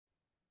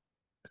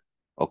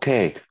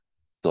Okay,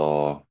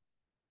 so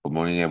good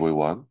morning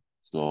everyone.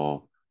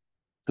 So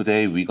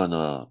today we're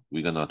gonna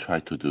try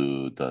to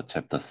do the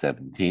chapter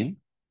 17,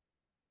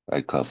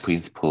 like a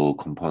principal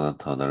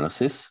component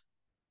analysis,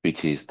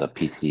 which is the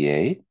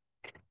PTA.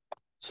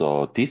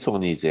 So this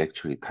one is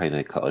actually kind of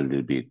like a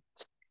little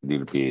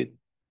bit,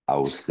 I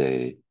would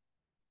say,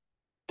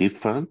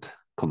 different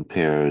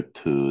compared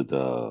to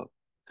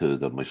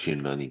the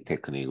machine learning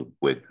technique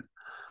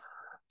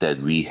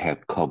that we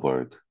have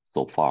covered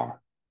so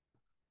far.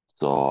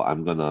 So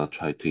I'm gonna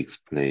try to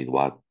explain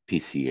what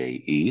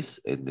PCA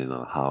is and then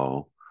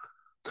how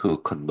to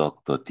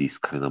conduct this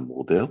kind of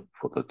model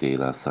for the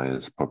data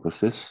science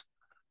purposes.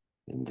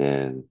 And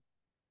then,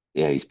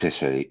 yeah,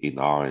 especially in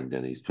R, and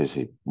then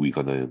especially we're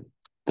gonna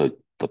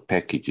the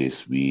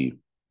packages we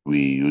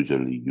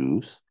usually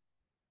use.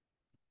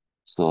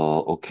 So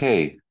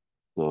okay,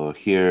 so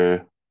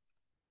here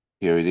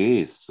it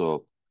is.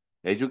 So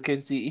as you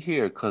can see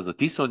here, because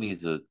this one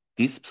is a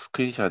this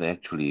screenshot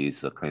actually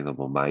is a kind of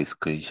my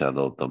screenshot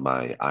of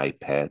my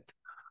iPad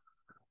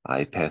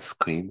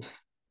screen.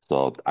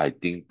 So I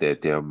think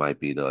that there might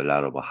be a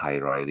lot of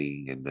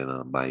highlighting and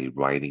then my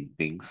writing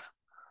things.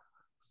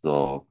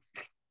 So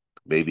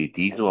maybe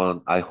these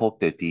one, I hope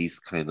that these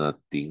kind of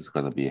things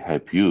gonna be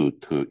help you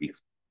to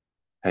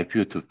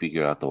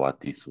figure out what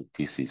this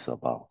is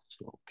about.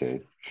 So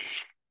okay.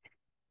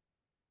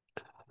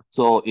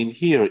 So in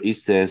here it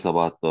says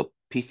about the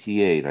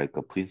PCA, like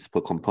a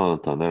principal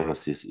component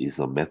analysis is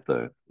a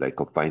method, like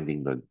of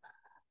finding the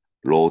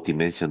low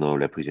dimensional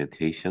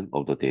representation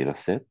of the data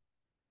set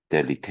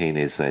that retain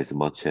as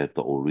much as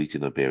the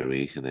original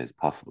variation as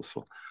possible.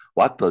 So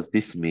what does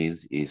this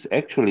means is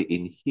actually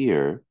in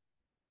here,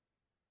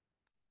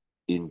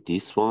 in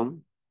this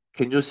one,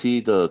 can you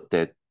see the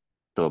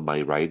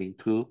my writing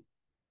too?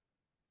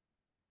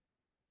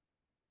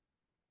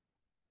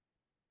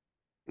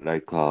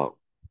 Like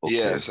okay,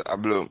 Yes, I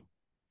blew.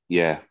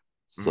 yeah.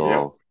 Mhm. Yeah,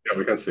 So yeah,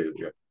 we can see it.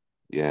 Yeah.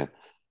 yeah.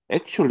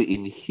 Actually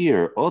in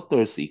here,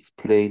 authors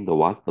explain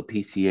what the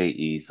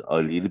PCA is a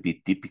little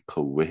bit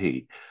difficult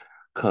way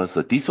because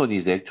this one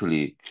is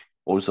actually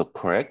also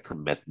correct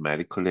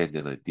mathematically, and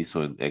then this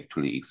one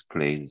actually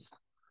explains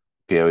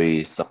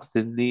very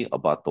succinctly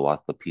about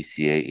what the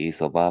PCA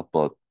is about,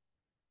 but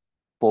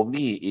for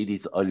me, it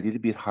is a little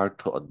bit hard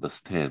to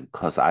understand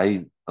because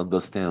I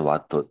understand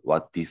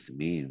what this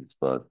means,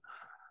 but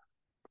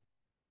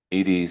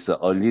it is a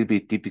little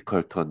bit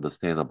difficult to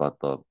understand about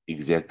the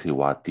exactly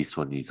what this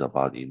one is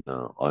about in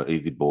a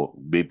little more.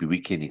 Maybe we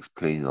can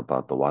explain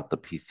about what the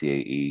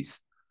PCA is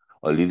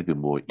a little bit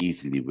more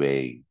easily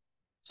way.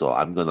 So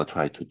I'm gonna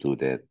try to do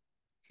that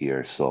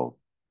here. So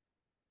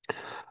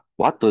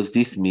what does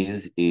this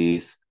mean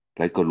is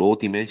like a low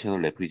dimensional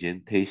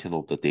representation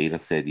of the data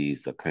set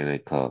is a kind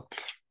of like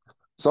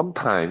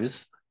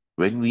sometimes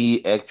when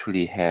we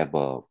actually have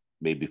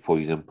maybe for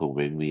example,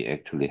 when we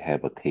actually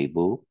have a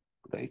table,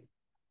 like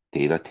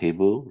data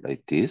table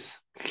like this,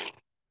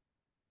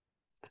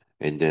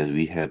 and then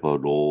we have a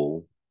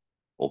row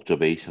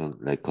observation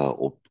like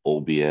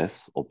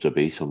OBS,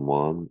 observation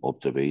one,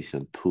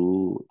 observation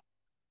two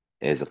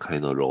as a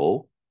kind of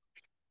row.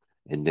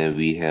 And then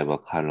we have a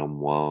column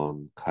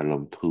one,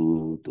 column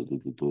two,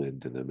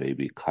 and then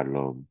maybe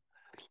column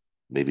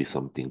maybe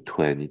something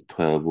 20,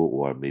 12,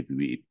 or maybe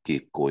we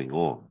keep going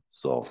on.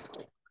 So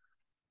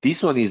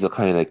this one is a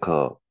kind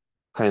of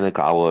like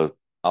our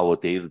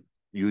data.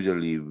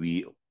 Usually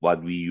we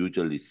what we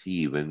usually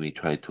see when we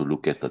try to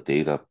look at the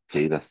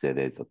data set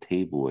as a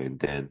table. And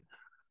then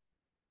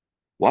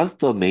what's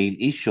the main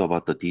issue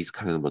about this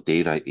kind of a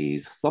data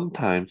is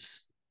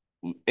sometimes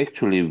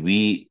actually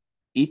we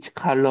each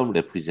column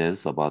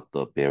represents about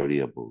the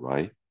variable,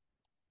 right?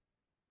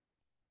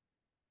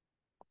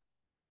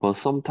 But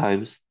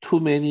sometimes too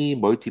many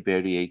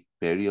multivariate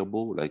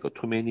variable, like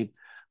too many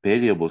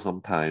variables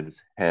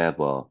sometimes have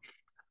a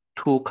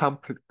too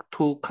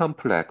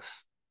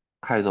complex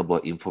kind of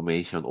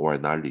information or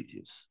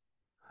knowledges.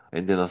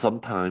 And then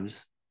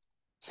sometimes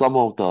some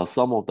of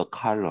the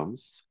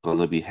columns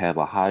gonna be have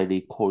a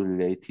highly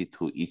correlated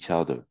to each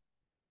other,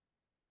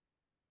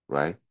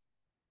 right?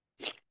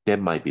 That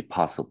might be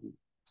possible.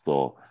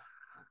 So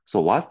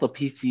what the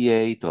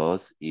PCA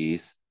does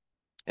is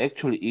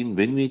actually in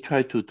when we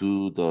try to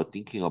do the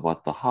thinking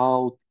about the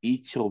how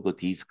each of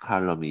these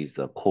column is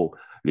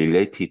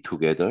co-related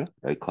together,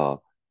 like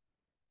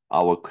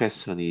our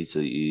question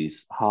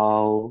is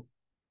how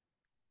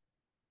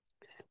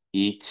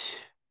each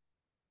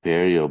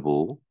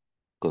variable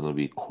gonna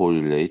be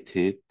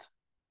correlated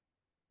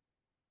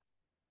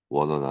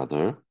one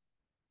another.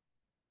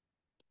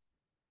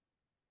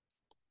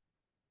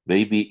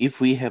 Maybe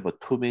if we have a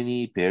too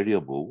many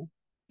variable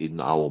in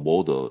our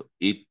model,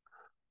 it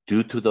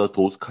due to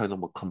those kind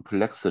of a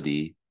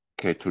complexity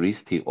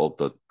characteristic of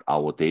the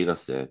our data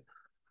set,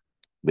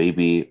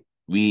 maybe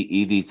we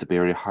it is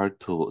very hard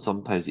to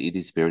sometimes it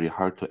is very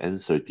hard to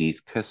answer these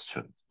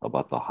questions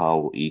about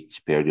how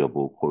each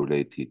variable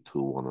correlated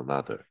to one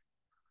another.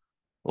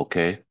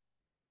 Okay.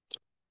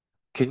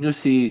 Can you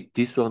see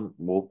this one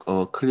more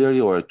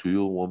clearly, or do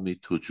you want me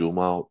to zoom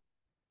out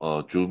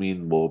zoom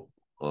in more,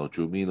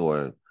 zoom in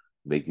or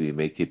make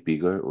it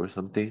bigger or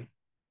something?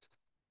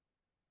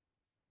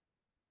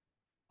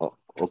 Oh,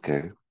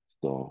 okay.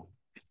 So,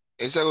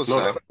 It's a good No,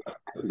 sign.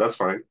 that's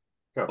fine.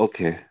 Yeah.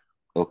 okay,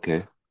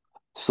 okay.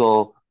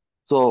 So,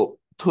 so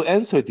to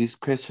answer this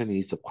question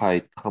is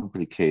quite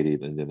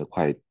complicated and then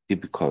quite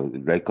difficult.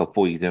 Like,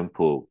 for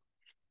example,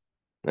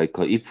 like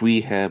if we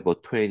have a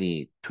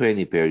 20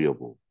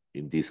 variable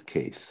in this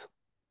case,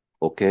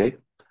 okay,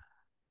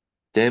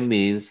 that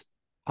means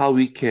how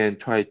we can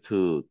try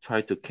to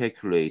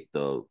calculate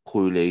the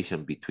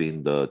correlation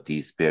between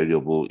these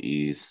variable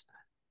is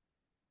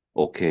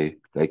okay.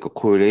 Like a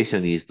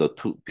correlation is the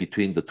two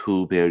between the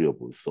two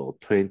variables. So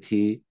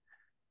 20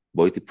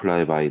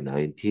 multiplied by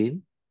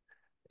 19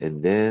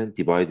 and then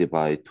divided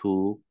by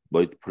 2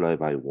 multiplied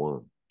by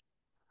 1.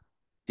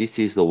 This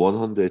is the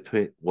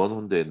 120,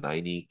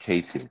 190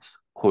 cases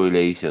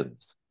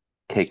correlations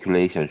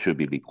calculation should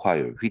be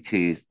required, which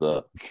is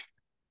the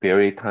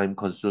very time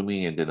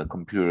consuming and then a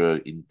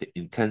computer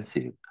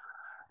intensive.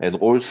 And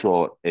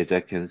also, as I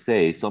can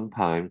say,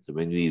 sometimes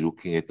when we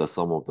looking at the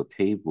sum of the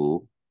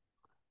table,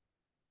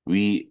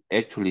 we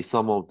actually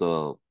some of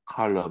the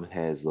column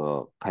has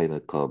a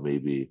kind of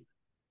maybe,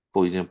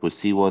 for example,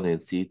 C1 and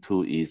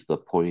C2 is the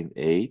point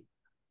 0.8,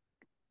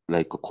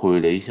 like a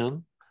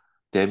correlation.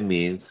 That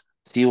means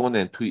C1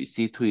 and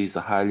C2 is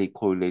highly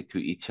correlated to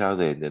each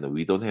other, and then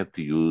we don't have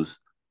to use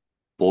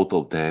both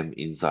of them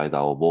inside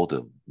our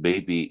model.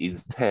 Maybe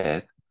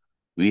instead,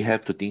 we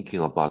have to thinking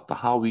about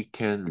how we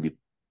can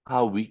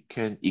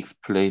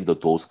explain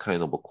those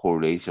kind of a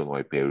correlation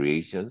or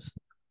variations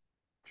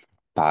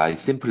by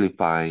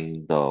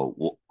simplifying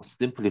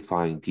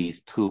these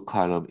two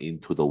column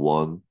into the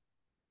one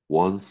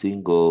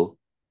single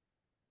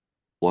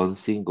one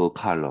single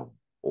column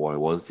or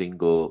one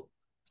single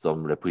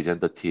some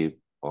representative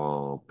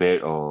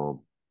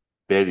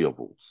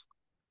variables.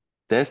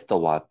 That's the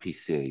what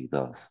PCA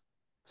does.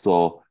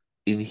 So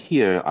in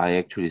here, I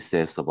actually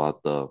says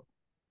about the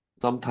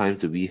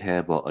sometimes we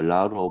have a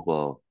lot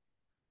of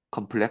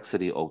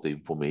complexity of the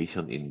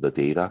information in the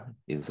data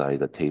inside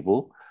the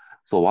table.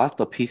 So what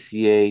the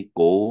PCA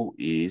goal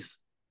is,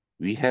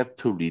 we have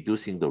to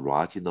reducing the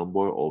large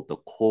number of the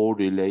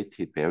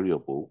correlated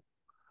variable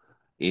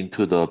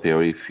into the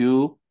very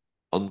few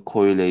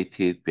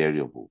uncorrelated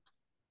variables.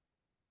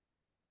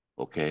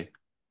 Okay.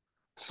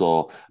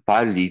 So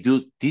by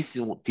reduce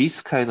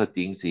this kind of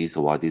things is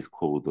what is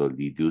called the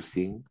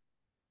reducing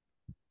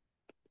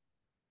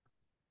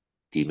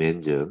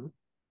dimension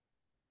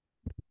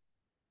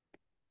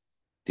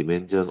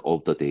dimension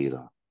of the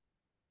data.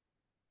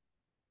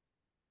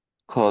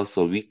 Because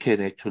we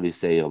can actually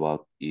say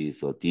about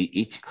is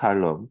each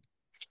column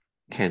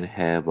can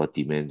have a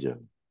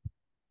dimension.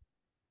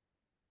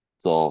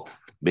 So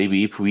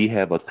maybe if we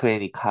have a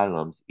 20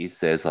 columns, it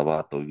says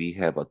about we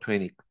have a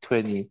 20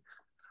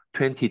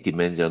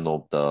 dimension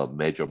of the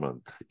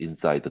measurement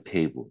inside the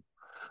table.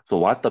 So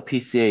what the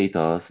PCA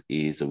does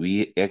is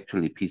we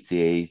actually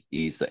PCA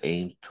is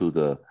aimed to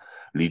the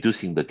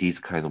reducing these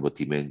kind of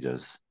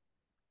dimensions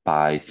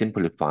by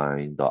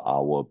simplifying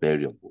our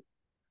variable.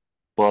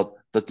 But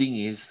the thing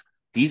is,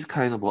 these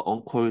kind of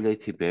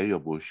uncorrelated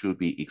variables should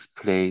be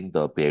explain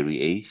the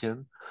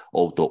variation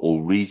of the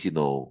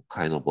original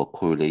kind of a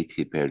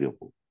correlated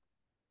variable.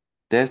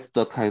 That's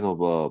the kind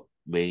of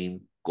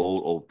main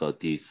goal of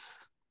this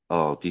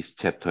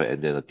chapter,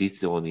 and then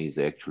this one is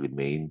actually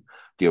main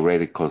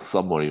theoretical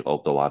summary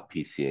of the what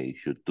PCA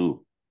should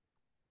do.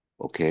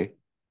 Okay,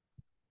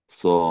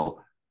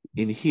 so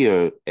in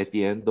here at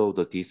the end of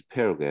these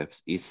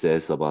paragraphs, it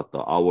says about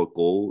our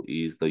goal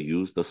is to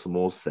use the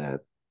small set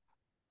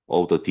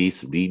of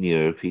this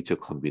linear feature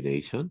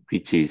combination,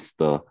 which is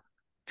the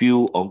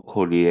few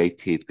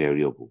uncorrelated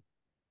variable.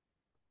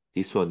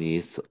 This one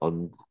is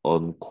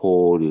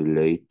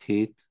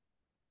uncorrelated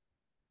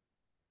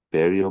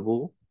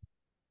variable.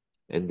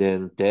 And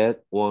then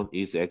that one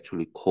is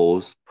actually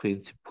called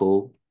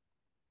principal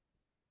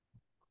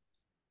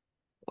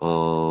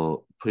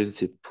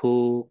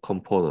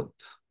component,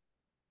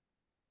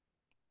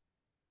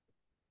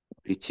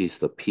 which is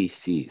the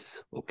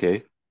PCs.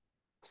 Okay.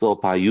 So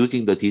by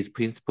using these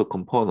principal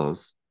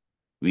components,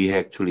 we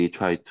actually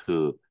try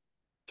to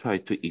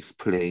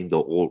explain the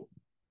all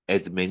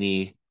as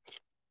many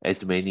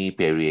as many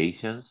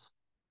variations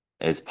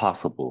as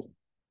possible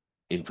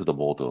into the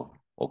model.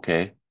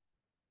 Okay.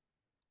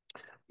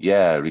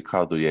 Yeah,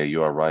 Ricardo, yeah,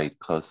 you are right.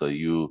 Cause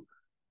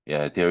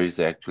yeah, there is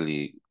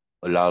actually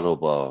a lot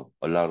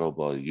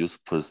of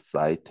useful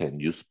site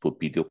and useful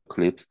video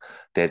clips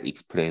that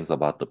explains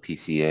about the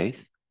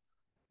PCAs.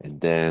 And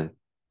then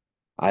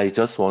I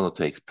just wanted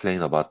to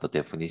explain about the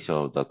definition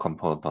of the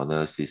component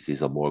analysis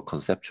is a more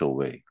conceptual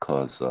way.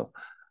 Cause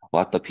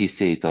what the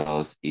PCA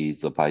does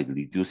is by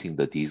reducing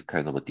these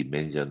kind of a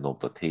dimension of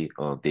the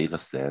data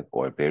set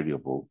or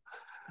variable,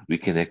 we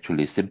can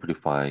actually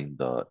simplify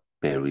the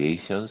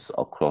variations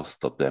across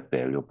that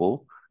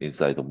variable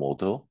inside the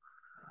model.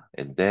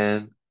 And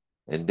then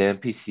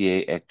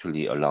PCA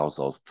actually allows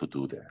us to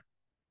do that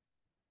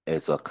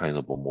as a kind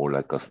of a more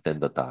like a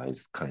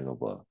standardized kind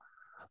of a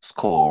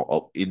score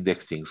of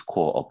indexing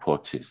score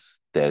approaches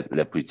that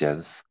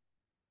represents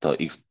the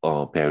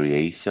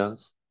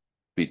variations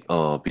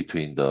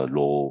between the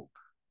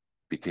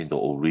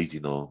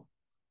original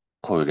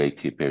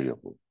correlative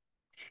variable.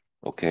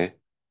 Okay.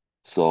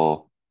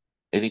 So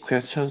any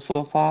questions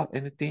so far?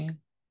 Anything?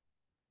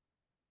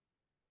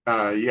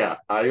 Yeah,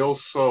 I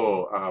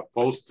also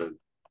posted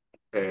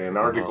an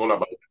Uh-huh. article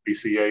about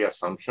PCA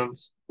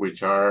assumptions,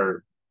 which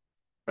are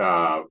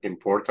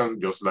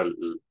important, just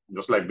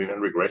like linear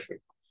regression,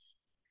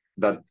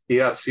 that it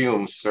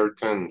assumes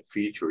certain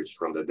features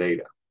from the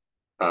data,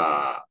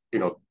 uh, you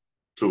know,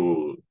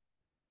 to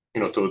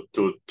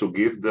to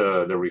give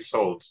the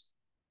results,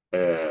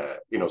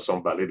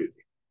 some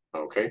validity.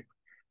 Okay,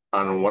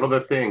 and one of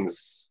the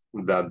things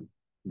that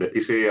the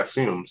PCA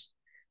assumes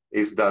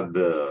is that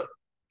the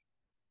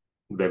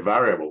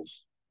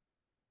variables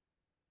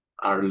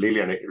are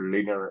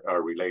linear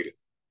are related.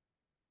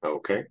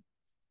 Okay,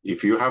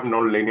 if you have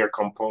nonlinear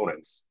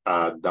components,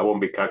 that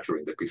won't be captured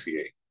in the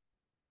PCA.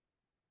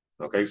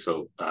 Okay,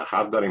 so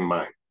have that in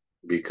mind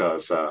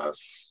because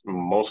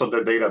most of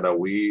the data that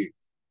we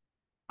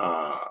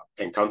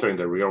encounter in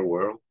the real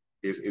world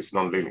is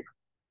nonlinear.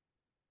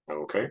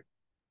 Okay,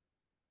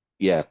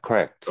 Yeah,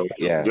 correct. so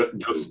Yeah.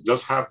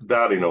 just have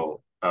that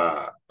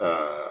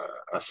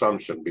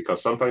assumption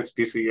because sometimes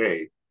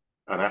PCA,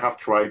 and I have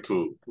tried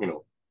to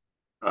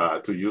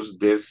use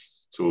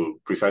this to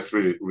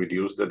precisely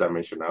reduce the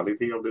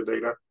dimensionality of the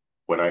data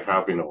when I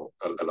have a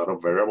lot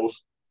of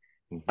variables.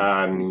 Mhm.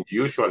 And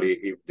usually,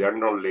 if they're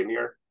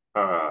non-linear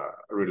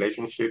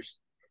relationships,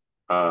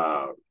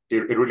 uh,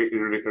 it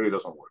really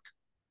doesn't work.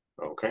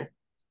 Okay,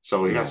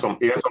 so Yeah. it has some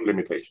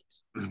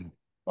limitations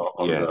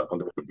Yeah. on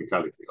the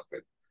practicality of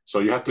it. So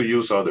you have to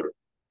use other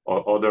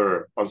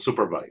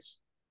unsupervised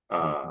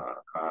Mhm.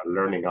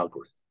 learning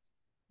algorithms.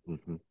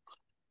 Mhm.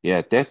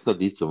 Yeah, that's the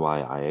reason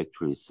why I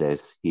actually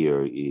says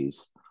here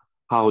is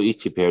how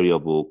each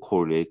variable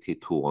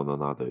correlated to one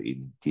another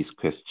in this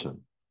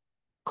question.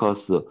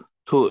 Because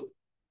to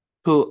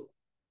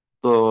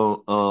the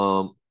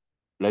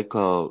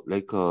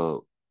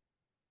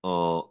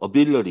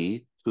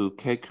ability to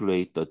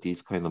calculate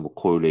these kind of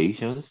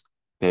correlations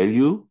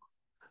value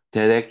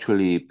that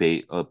actually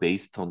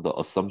based on the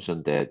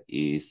assumption that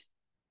is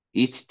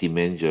each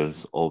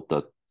dimensions of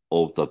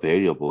the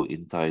variable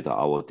inside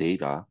our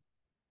data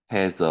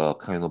has a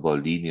kind of a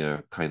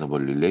linear kind of a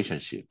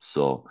relationship.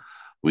 So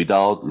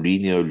without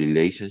linear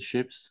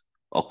relationships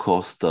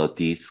across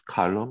this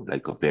column,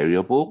 like a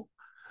variable,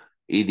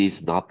 it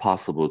is not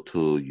possible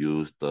to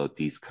use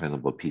this kind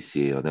of a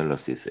PCA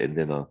analysis. And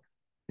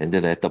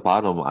then at the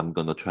bottom, I'm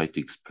gonna try to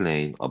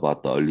explain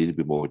about a little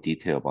bit more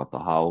detail about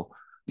how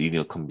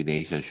linear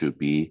combination should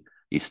be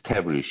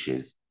established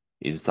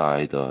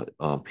inside the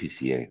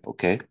PCA.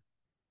 Okay.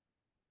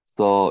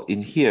 So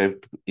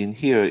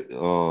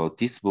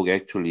this book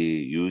actually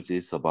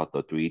uses about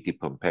the three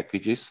different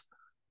packages,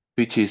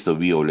 which is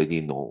we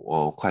already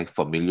know, quite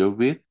familiar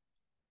with,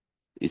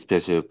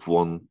 especially if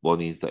one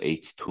is the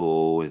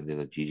H2O and then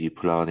the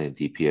ggplot and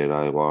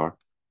dplir.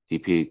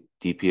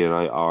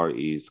 dplir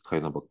is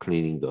kind of a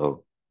cleaning the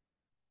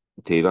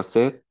data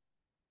set,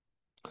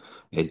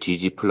 and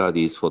ggplot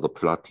is for the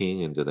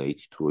plotting, and then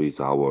H2O is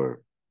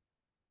our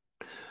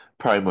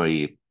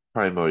primary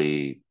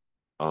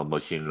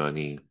machine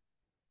learning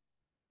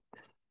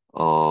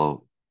uh,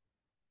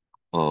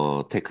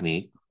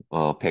 technique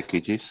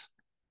packages.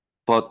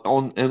 But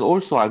on and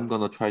also I'm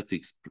gonna try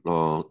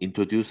to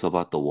introduce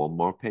about the one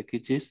more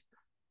packages,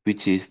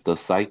 which is the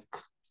psych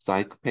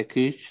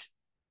package,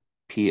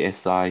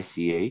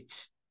 PSICH.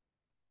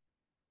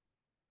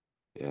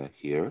 Yeah,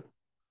 here.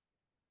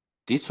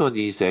 This one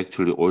is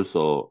actually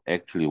also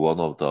actually one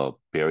of the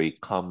very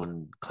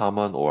common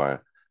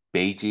or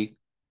basic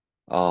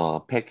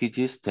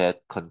packages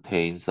that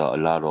contains a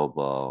lot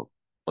of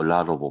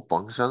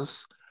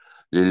functions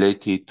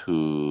related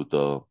to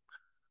the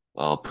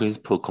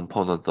principal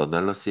component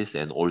analysis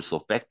and also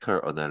factor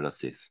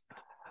analysis.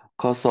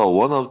 Because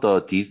one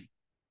of these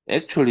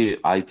actually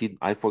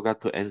I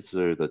forgot to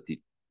answer the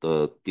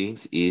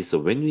things is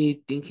when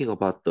we thinking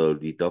about the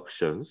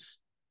reductions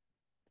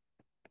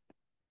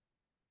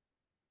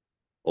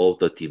of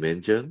the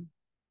dimension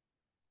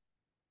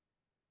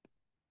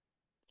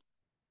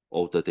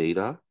of the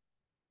data,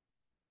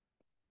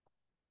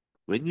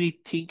 when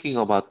we thinking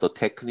about the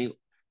technique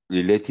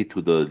related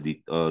to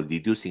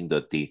reducing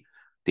the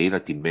data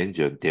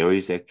dimension, there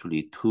is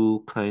actually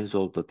two kinds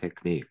of the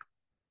technique.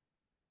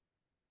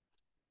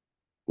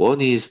 One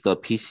is the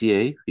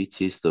PCA,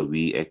 which is the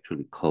we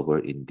actually cover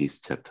in this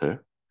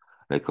chapter,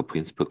 like a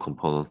principal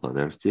component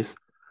analysis.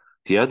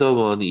 The other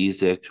one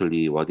is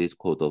actually what is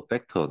called a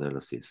factor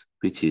analysis,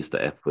 which is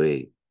the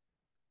FA.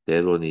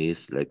 That one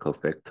is like a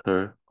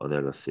factor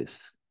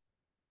analysis.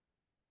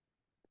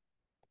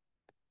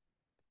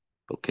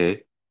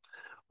 Okay.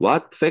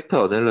 What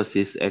factor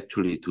analysis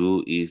actually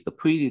do is the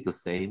pretty the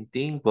same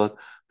thing, but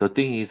the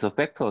thing is a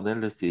factor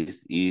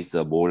analysis is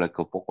more like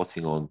a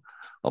focusing on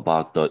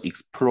about the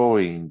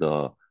exploring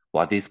the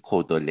what is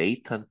called the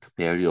latent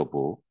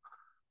variable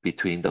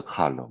between the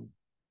column.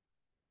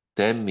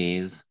 That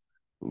means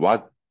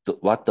what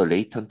the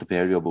latent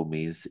variable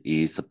means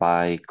is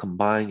by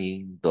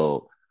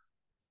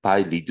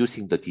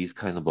reducing these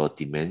kind of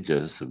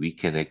dimensions, we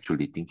can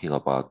actually thinking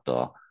about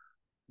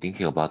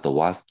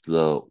what's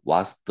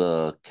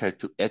the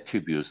character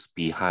attributes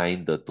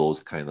behind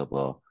those kind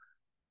of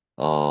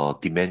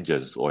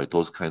dimensions or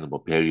those kind of a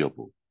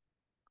variable.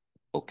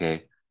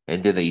 Okay,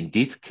 and then in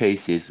these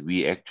cases,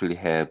 we actually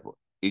have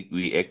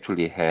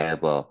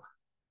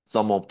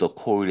some of the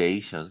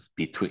correlations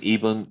between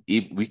even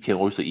if we can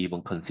also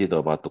even consider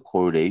about the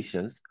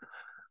correlations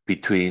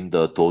between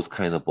those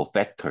kind of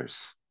factors.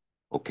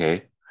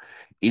 Okay,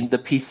 in the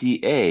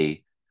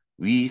PCA,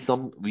 we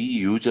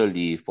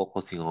usually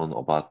focusing on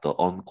about the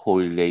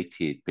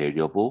uncorrelated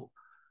variable,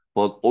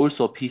 but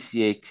also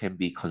PCA can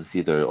be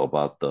considered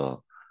about the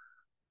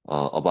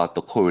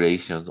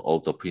correlations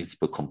of the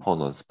principal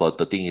components. But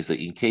the thing is,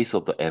 in case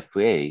of the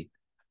FA,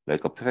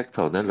 like a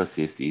factor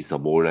analysis is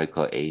more like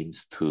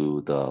aims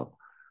to the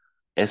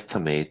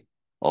estimate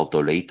of the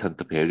latent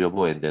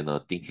variable and then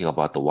thinking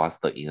about what's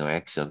the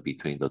interaction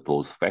between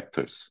those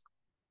factors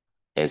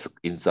as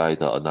inside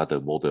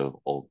another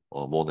model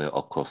of model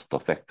across the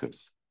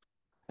factors.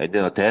 And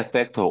then that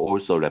factor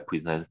also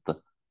represents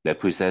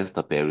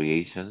the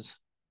variations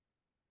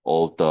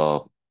of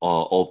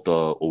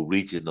the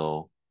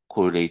original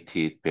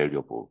correlated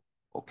variable.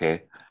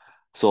 Okay,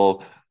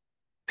 so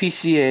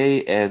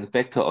PCA and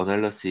factor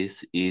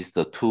analysis is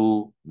the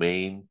two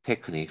main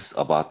techniques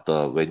about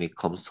the when it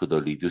comes to the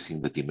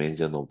reducing the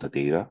dimension of the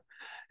data.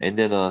 And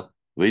then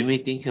when we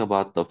thinking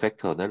about the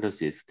factor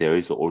analysis, there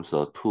is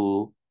also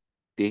two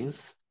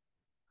things.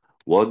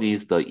 One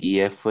is the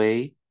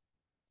EFA,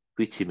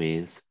 which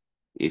means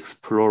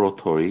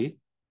exploratory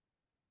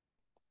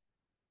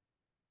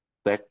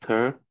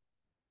factor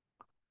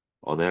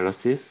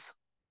analysis.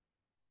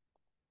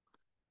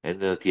 And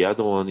the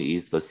other one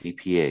is the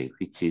CPA,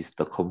 which is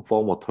the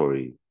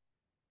confirmatory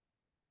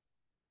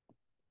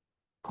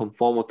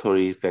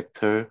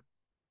factor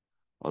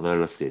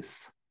analysis.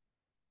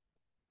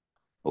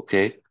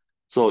 Okay,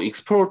 so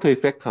exploratory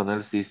factor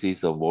analysis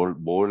is a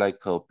more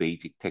like a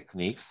basic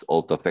techniques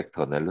of the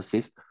factor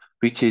analysis,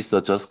 which is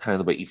just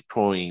kind of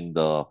exploring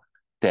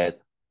that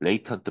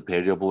latent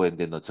variable and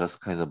then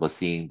just kind of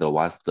seeing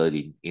what's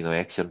the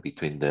interaction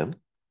between them.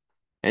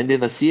 And then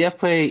the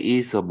CFA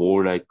is a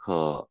more like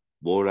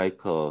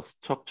a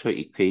structure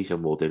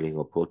equation modeling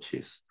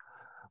approaches,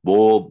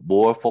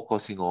 more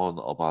focusing on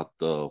about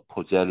the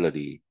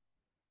causality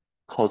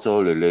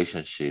causal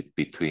relationship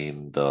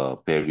between the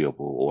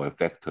variable or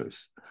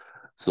factors.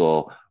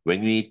 So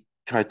when we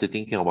try to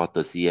thinking about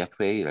the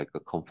CFA, like a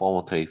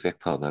confirmatory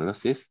factor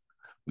analysis,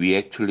 we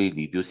actually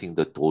reducing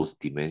those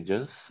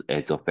dimensions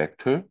as a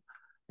factor.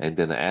 And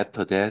then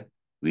after that,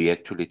 we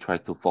actually try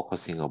to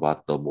focusing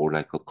about the more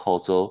like a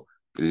causal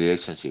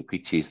relationship,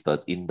 which is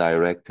the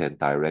indirect and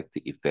direct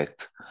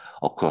effect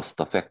across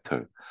the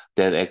factor.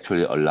 That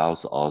actually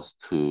allows us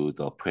to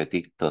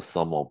predict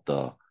some of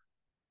the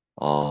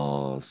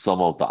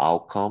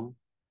outcome,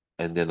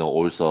 and then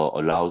also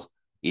allows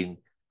in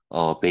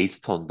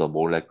based on the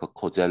more like a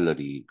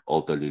causality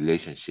of the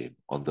relationship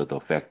under the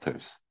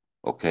factors.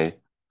 Okay,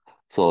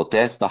 so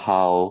that's the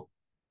how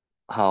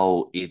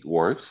it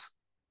works,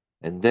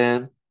 and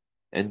then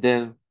and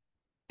then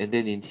and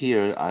then in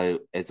here, I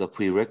as a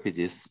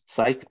prerequisite,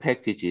 psych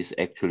packages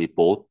actually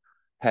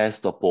has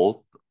the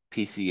both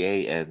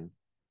PCA and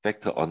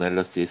factor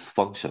analysis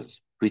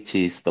functions, which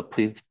is the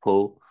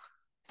principal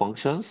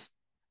functions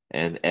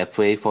and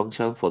FA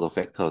function for the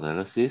factor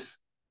analysis.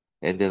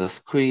 And then a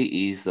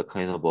scree is a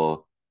kind of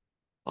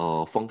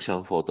a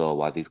function for the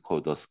what is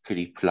called the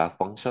scree plot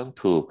function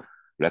to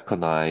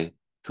recognize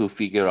to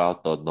figure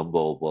out the number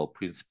of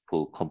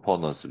principal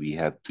components we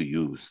have to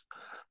use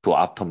to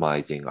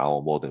optimizing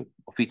our model,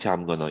 which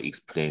I'm gonna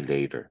explain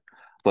later.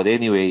 But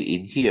anyway,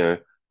 in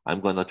here, I'm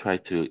gonna try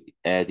to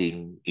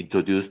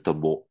introduce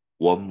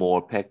one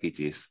more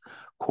packages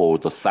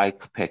called the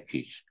psych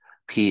package,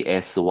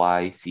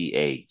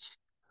 PSYCH.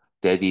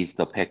 That is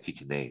the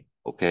package name,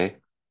 okay?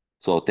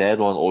 So that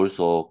one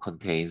also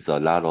contains a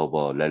lot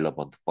of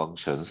relevant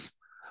functions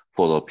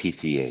for the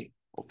PCA,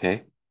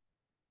 okay?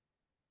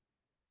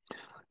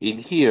 In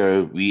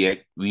here,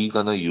 we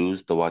gonna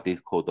use what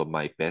is called the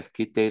My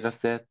Basket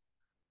dataset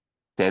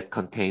that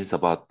contains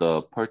about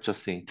the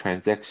purchasing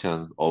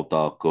transaction of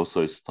the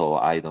grocery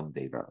store item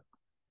data.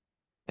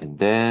 And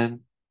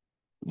then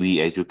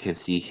as you can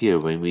see here,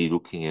 when we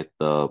looking at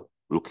the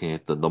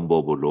number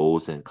of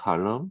rows and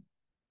column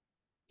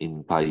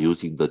by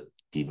using the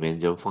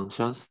dimension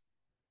functions,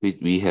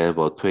 we have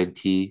a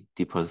 20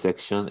 different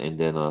section and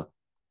then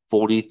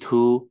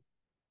 42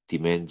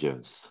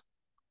 dimensions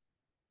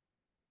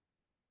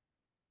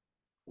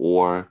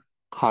or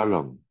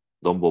column.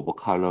 Number of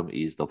column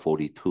is the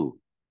 42.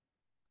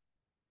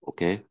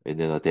 Okay, and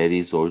then that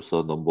is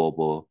also number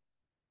of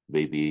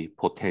maybe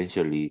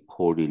potentially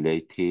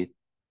correlated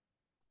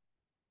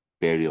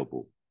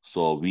variable.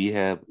 So we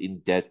have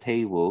in that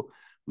table,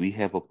 we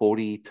have a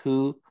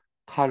 42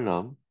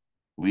 column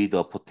with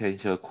the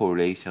potential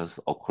correlations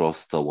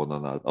across the one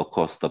another,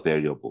 across the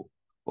variable.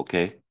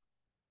 Okay.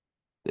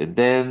 And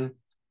then,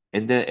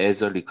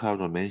 as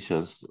Ricardo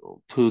mentions,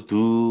 to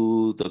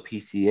do the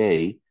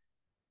PCA,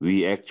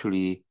 we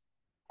actually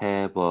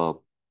have a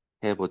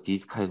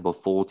these kind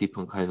of four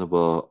different kind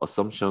of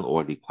assumption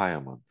or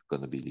requirement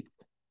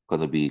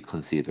gonna be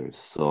considered.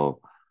 So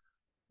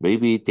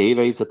maybe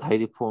data is a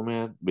tidy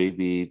format.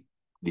 Maybe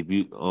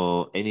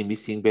any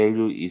missing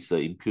value is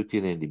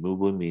imputed and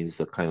removal means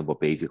a kind of a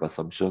basic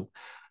assumption.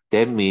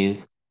 That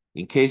means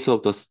in case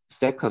of the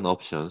second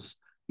options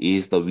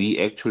is that we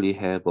actually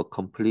have a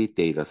complete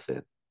data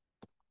set.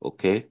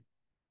 Okay,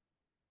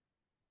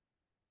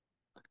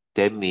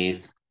 that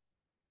means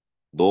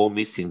no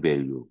missing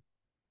value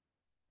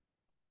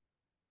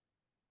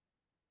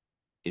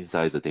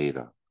inside the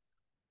data.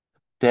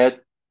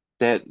 That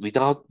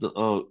without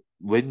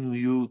when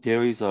you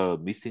there is a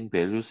missing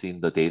values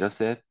in the data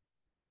set,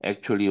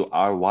 actually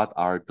R what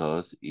R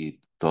does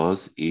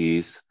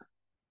is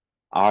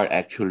R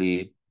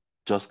actually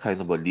just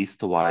kind of a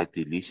list-wide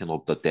deletion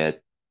of the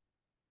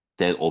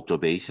that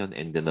observation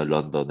and then a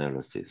run the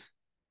analysis.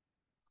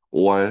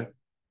 Or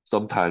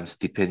sometimes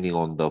depending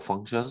on the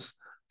functions,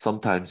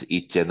 sometimes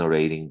it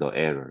generating the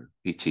error,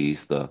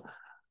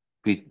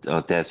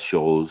 that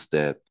shows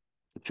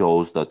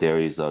that there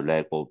is a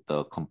lack of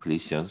the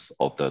completions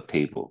of the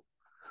table.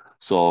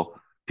 So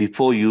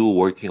before you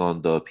working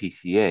on the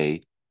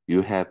PCA,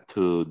 you have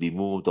to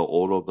remove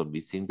all of the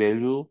missing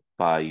value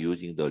by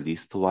using the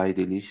list-wide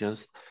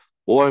deletions,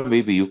 or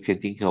maybe you can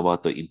think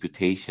about the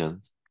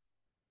imputation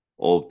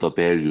of the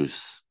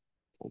values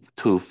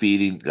to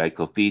feed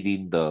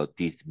in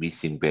these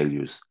missing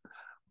values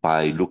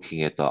by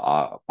looking at the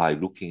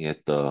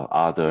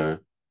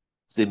other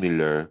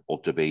similar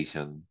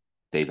observation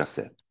data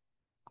set.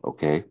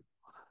 Okay.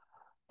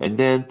 And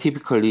then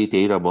typically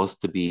data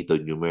must be the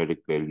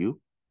numeric value.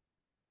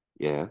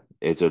 Yeah,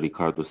 as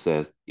Ricardo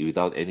says,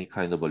 without any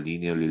kind of a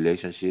linear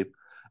relationship,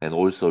 and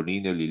also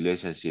linear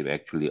relationship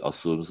actually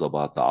assumes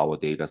about our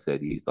data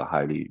set is a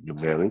highly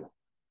numeric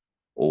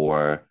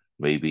or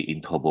maybe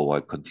interval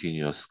or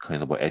continuous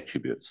kind of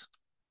attributes.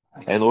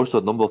 And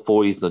also number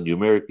four is the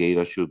numeric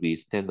data should be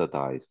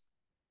standardized.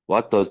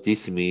 What does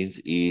this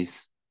means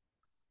is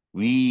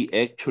we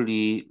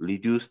actually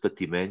reduce the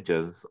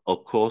dimensions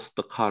across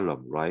the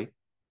column, right?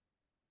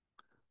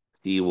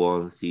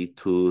 C1,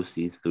 C2,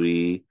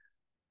 C3,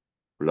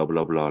 blah,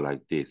 blah, blah,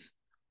 like this.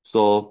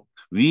 So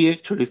we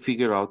actually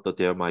figure out that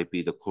there might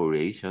be the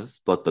correlations,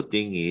 but the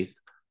thing is,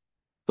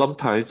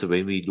 sometimes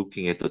when we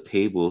looking at the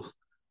tables,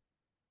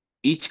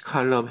 each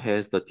column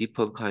has the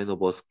different kind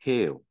of a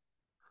scale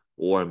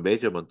or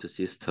measurement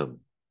system,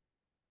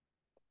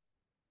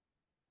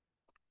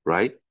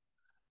 right?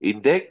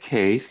 In that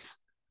case,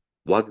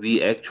 what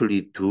we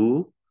actually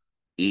do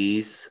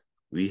is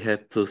we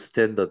have to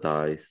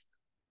standardize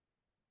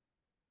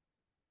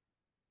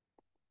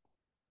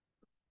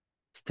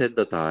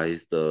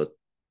the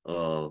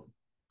uh,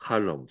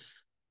 columns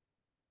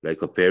like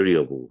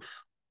variables.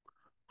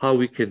 How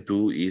we can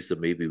do is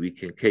maybe we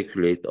can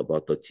calculate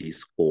about the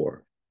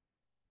G-score,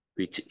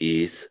 which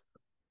is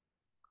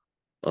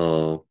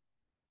uh,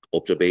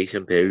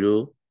 observation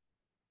value,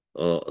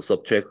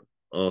 subtract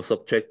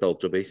the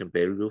observation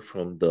value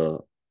from the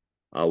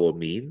our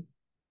mean,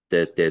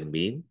 that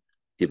mean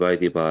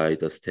divided by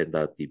the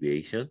standard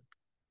deviation,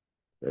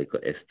 like a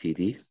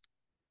STD.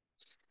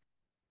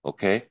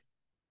 Okay.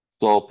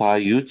 So by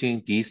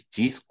using this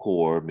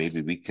G-score,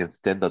 maybe we can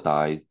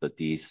standardize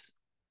these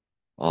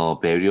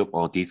variable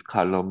or these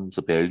columns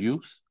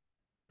values,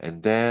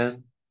 and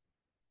then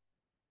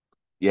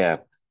yeah,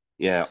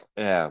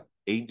 yeah.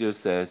 Angel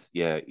says,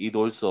 yeah, it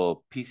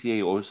also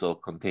PCA also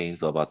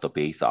contains about the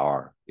base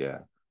R, yeah,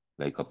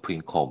 like a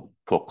Procom,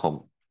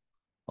 PRCOMP,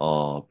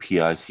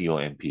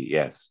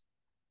 yes.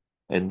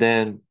 And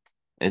then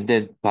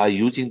by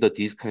using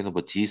this kind of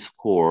a G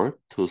score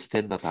to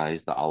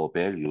standardize our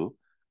value,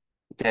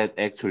 that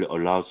actually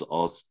allows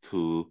us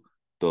to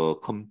the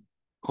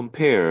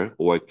compare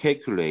or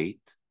calculate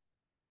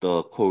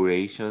the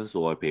correlations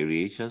or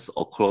variations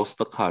across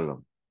the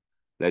column,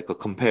 like a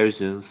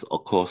comparisons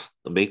across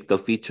make the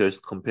features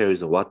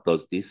comparison. What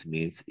does this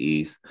means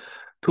is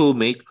to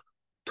make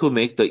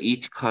the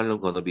each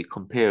column gonna be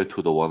compared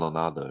to the one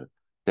another.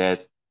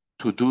 That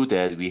to do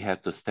that we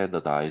have to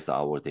standardize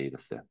our data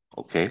set.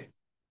 Okay,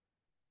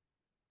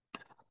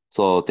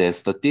 so that's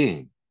the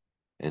thing.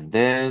 And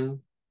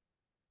then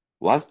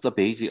what's the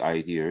basic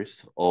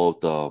ideas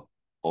of the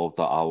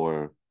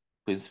our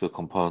principal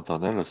component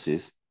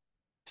analysis?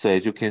 So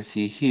as you can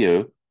see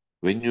here,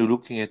 when you're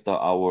looking at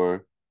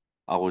our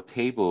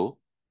table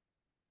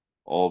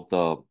of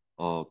the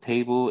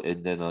table,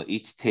 and then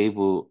each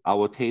table,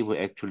 our table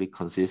actually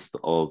consists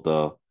of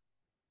the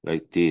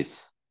like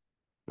this,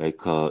 like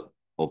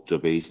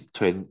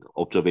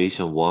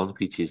observation one,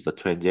 which is the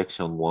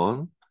transaction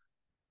one,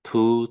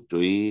 two,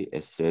 three,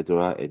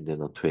 etc., and then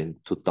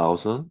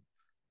 2000.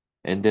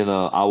 And then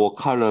our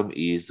column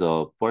is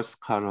first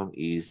column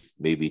is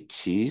maybe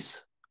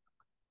cheese,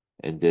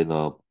 and then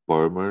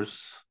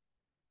Burmers,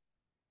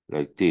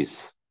 like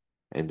this,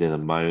 and then a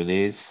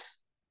mayonnaise,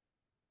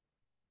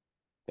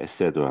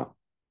 etc.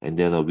 And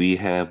then we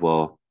have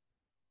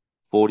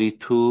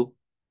 42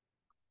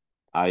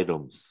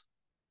 items,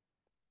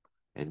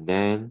 and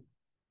then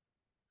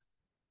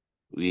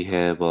we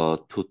have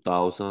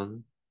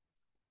 2,000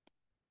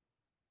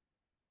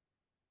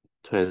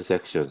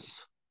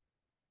 transactions,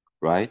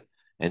 right?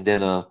 And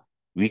then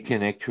we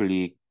can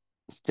actually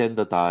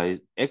standardize.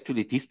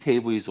 Actually, this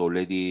table is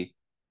already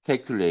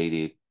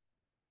calculated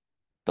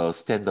the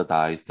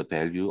standardized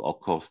value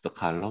across the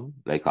column,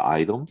 like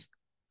items.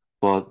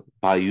 But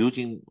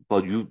you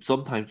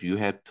sometimes you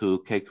have to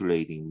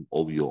calculating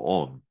of your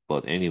own.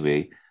 But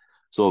anyway,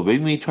 so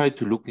when we try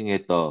to looking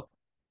at the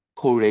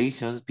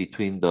correlations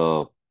between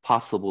the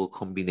possible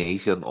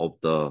combination of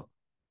the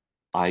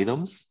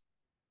items,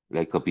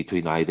 like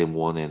between item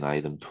one and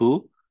item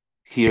two,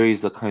 here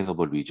is the kind of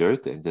a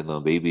result. And then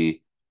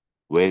maybe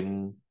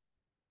when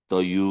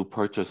you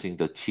purchasing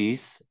the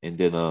cheese, and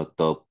then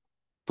the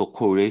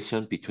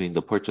correlation between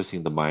the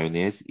purchasing the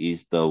mayonnaise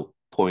is the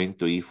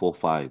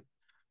 0.345,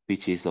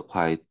 which is a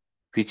quite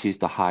which is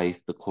the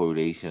highest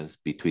correlations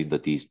between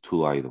these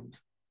two items.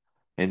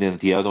 And then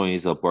the other one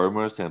is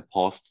Burmers and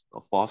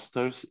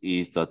Fosters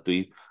is the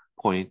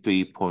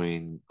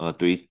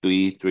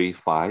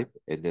 3.3335,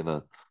 and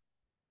then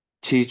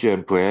cheese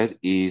and bread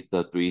is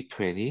the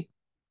 320.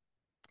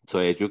 So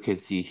as you can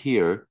see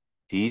here,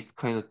 these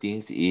kind of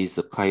things is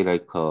kind of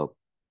like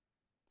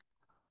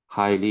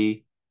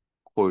highly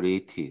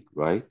correlated,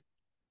 right?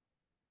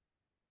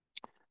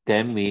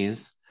 That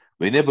means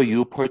whenever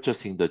you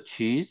purchasing the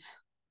cheese,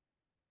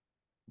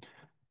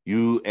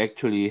 you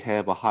actually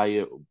have a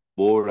higher,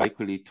 more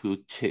likely to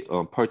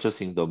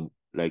purchasing the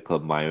like a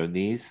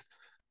mayonnaise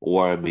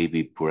or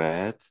maybe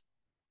bread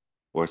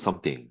or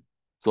something.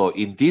 So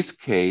in this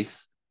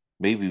case,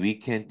 maybe we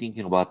can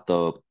thinking about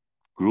the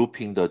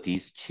grouping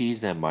these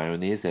cheese and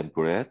mayonnaise and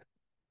bread,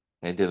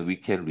 and then we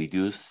can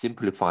reduce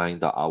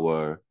simplifying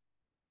our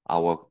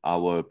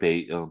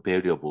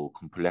variable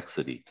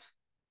complexity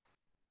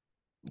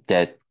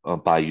that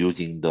by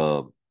using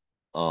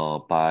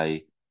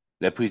by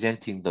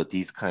representing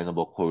these kind of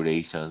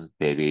correlations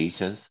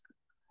variations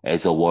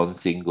as a one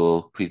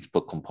single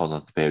principal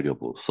component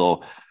variable.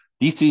 So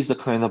this is the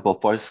kind of a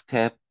first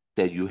step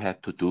that you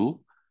have to do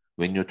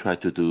when you try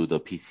to do the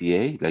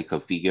PCA, like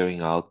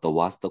figuring out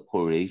what's the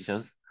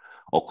correlations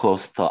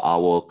across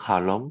our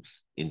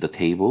columns in the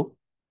table.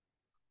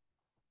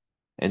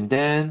 And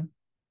then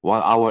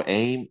what our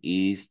aim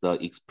is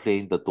to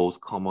explain those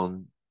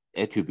common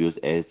attributes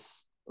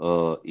as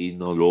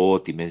in a lower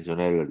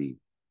dimensionality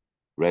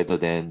rather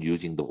than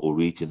using the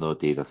original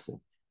data set.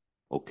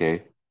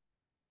 Okay.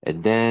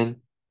 And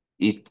then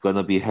it's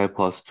gonna be help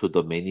us to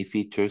the many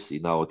features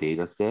in our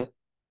data set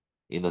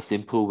in a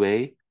simple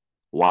way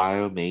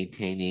while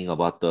maintaining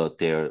about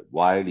their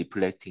while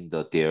reflecting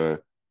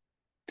their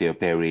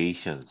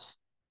variations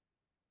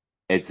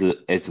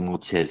as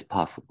much as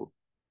possible.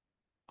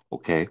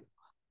 Okay.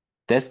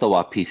 That's the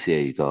what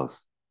PCA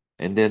does.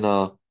 And then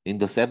in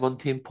the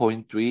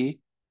 17.3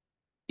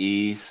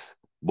 is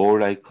more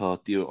like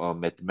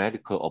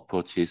mathematical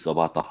approaches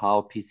about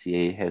how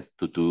PCA has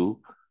to do.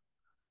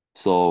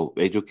 So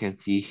as you can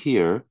see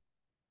here,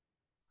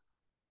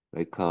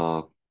 like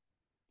mm,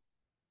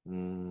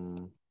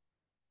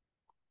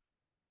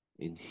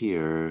 in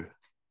here,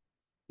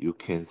 you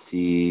can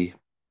see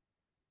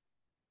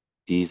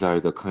these are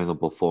the kind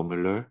of a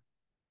formula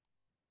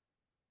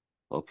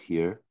up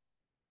here.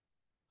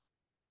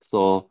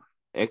 So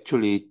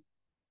actually,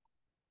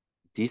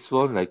 this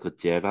one like a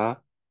Jera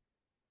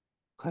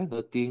kind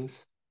of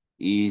things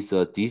is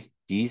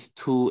these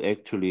two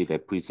actually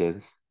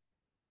represents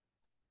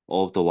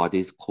of the what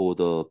is called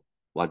the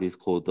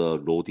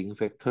loading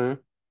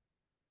factor,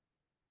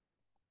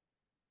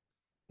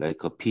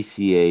 like a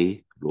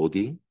PCA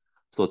loading.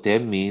 So that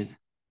means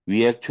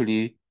we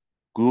actually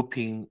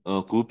grouping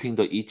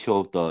the each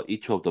of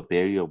the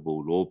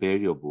variable raw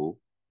variable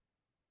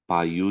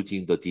by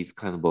using this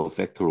kind of a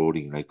factor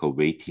loading like a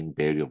weighting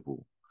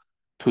variable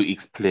to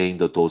explain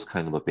those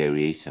kind of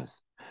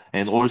variations.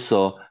 And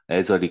also,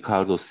 as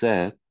Ricardo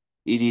said,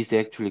 it is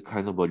actually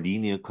kind of a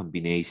linear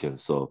combination.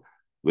 So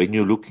when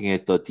you're looking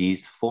at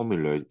these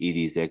formulas, it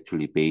is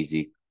actually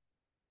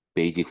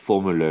basic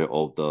formula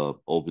of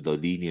the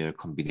linear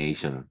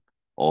combination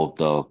of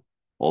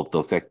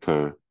the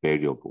factor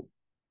variable,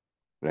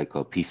 like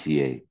a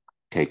PCA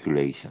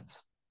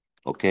calculations.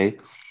 Okay,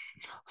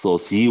 so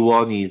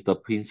C1 is the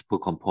principal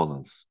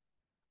components,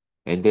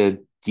 and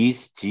then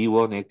this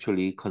G1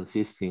 actually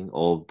consisting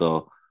of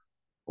the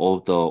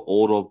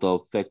all of the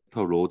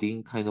factor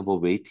loading kind of a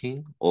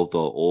weighting of the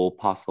all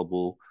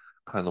possible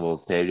kind of a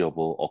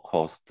variable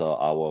across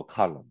our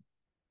column.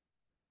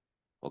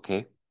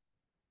 Okay.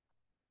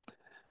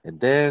 And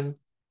then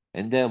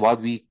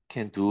what we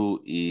can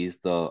do is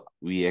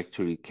we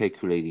actually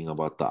calculating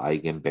about the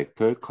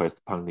eigenvector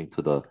corresponding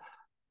to the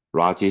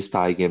largest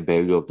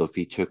eigenvalue of the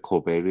feature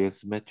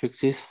covariance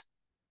matrices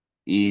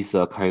is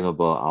kind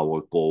of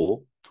our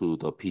goal to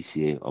the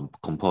PCA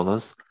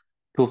components.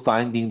 to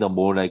finding the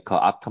more like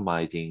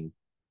optimizing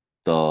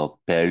the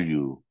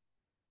value,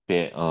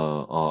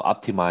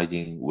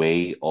 optimizing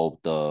way of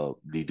the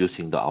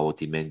reducing the our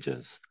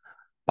dimensions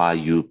by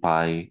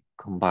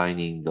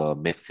combining the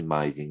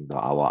maximizing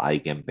our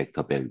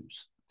eigenvector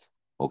values.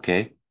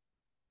 Okay,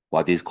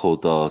 what is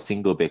called the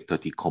single vector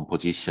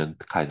decomposition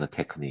kind of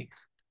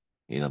techniques,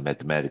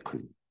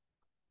 mathematically.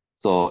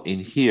 So in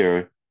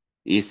here,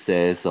 it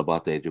says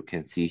about that you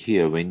can see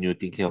here when you're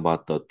thinking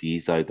about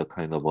these are the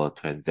kind of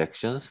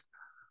transactions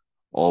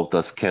of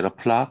the scatter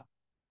plot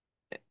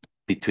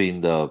between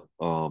the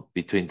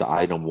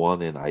item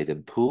one and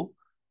item two.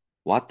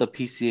 What the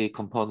PCA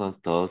components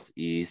does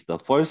is the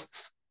first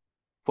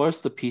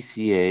the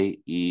PCA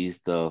is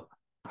the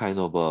kind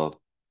of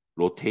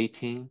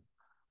rotating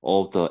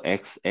of the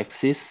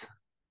x-axis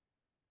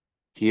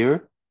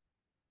here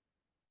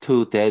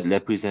to that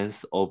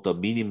represents of the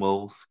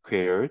minimal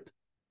square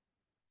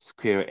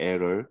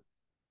error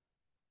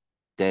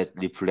that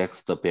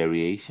reflects the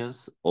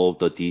variations of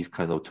these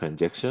kind of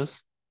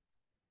transactions.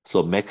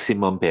 So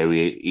maximum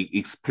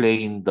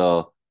explain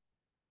the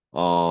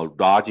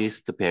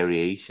largest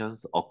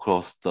variations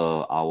across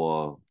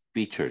our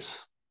features.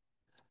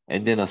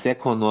 And then the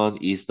second one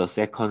is the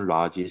second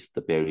largest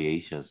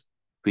variations,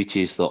 which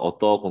is the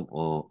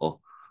orthogonal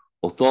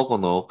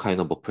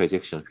kind of a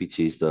projection, which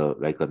is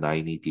like a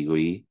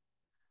 90-degree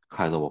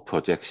kind of a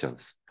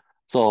projections.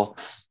 So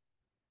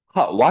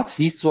what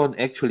this one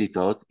actually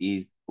does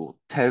is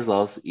tells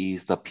us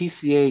is the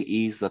PCA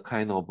is a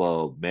kind of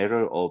a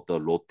matter of the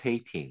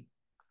rotating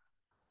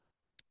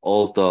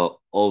of the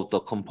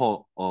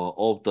component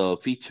of the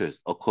features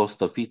across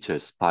the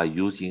features by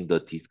using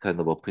these kind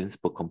of a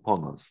principal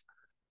components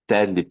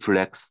that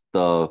reflects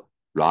the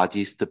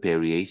largest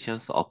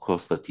variations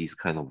across these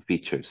kind of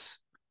features.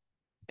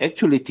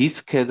 Actually, this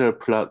scatter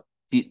plot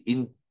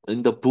in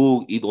the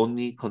book it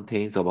only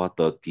contains about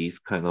this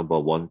kind of a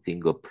one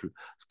single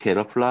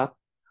scatter plot,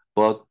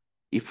 but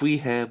if we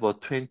have a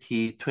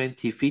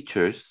 20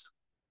 features,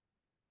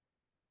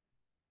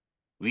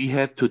 we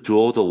have to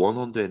draw the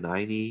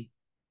 190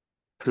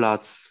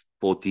 plots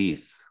for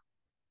this.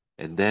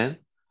 And then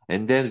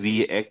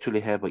we actually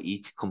have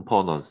each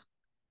component,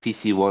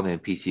 PC1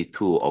 and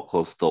PC2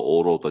 across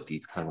all of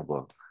these kind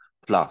of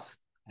plots.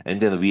 And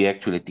then we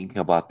actually thinking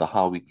about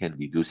how we can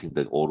reducing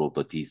all of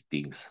these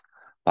things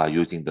by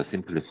using the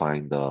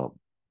simplifying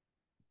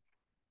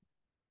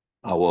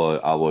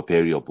our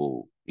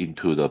variable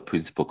into the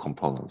principal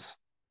components.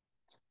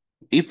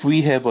 If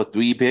we have a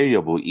three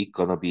variable, it's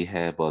gonna be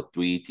have a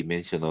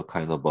three-dimensional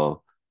kind of a,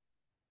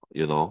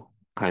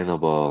 kind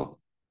of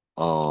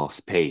a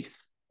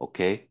space,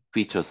 okay?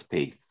 Feature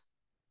space.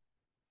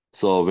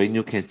 So when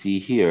you can see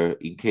here,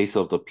 in case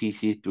of the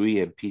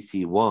PC3 and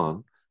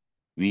PC1,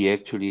 we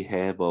actually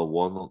have a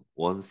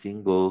one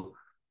single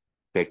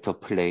vector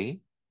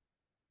plane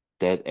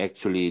that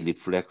actually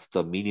reflects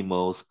the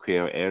minimal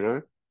square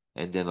error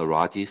and then the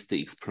largest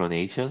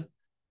explanation.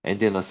 And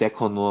then the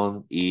second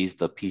one is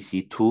the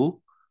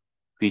PC2,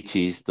 which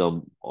is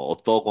the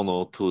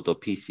orthogonal to the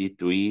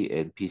PC3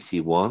 and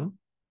PC1.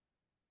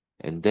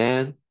 And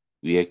then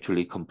we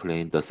actually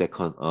explain the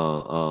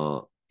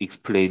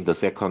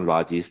second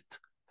largest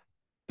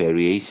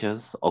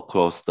variations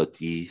across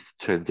these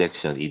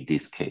transactions in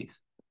this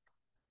case.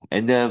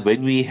 And then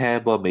when we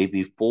have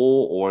maybe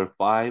four or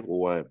five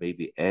or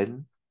maybe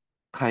n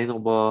kind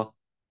of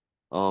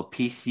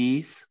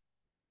PCs,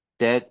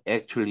 that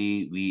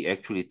actually we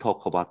actually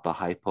talk about the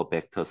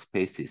hypervector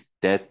spaces.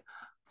 That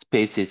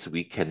spaces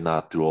we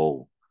cannot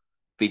draw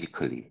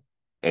physically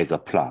as a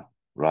plot,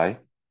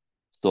 right?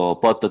 So,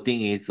 but the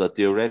thing is,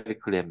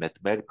 theoretically and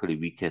mathematically,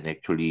 we can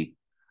actually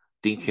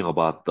thinking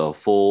about the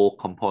four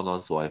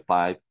components or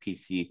five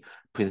PC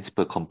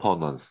principal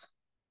components.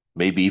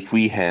 Maybe if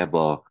we have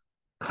a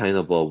kind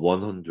of a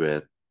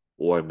 100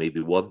 or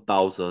maybe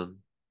 1,000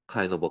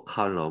 kind of a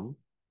column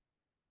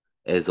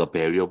as a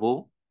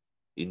variable,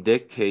 in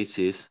that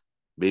cases,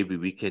 maybe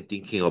we can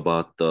thinking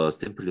about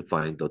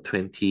simplifying the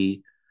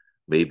 20,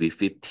 maybe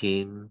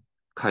 15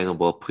 kind of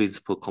a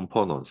principal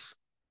components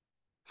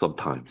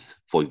sometimes,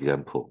 for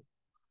example.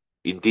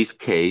 In this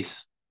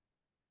case,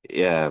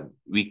 yeah,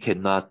 we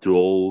cannot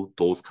draw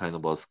those kind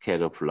of a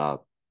scatter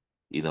plot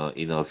in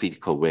a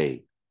physical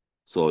way.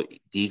 So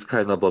these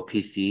kind of a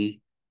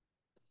PC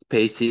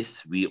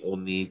spaces, we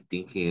only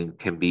thinking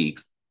can be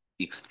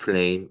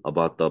explained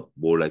about the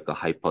more like a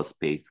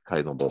hyperspace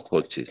kind of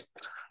approaches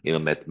in a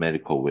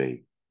mathematical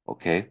way.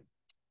 Okay.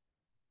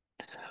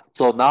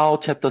 So now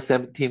chapter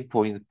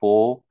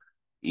 17.4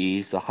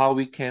 is how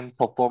we can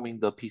performing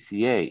the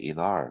PCA in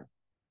R.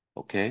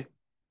 Okay.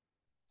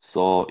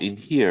 So in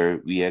here,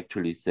 we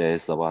actually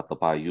says about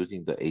by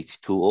using the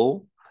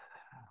H2O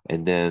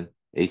and then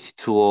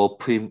H2O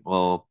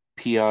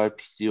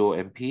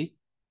PRPCOMP,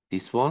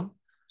 this one,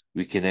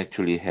 we can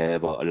actually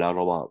have a lot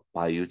of,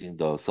 by using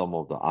some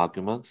of the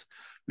arguments,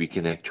 we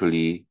can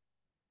actually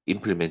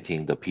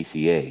implementing the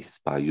PCAs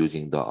by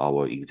using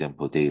our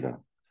example data.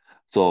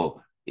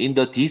 So in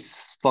these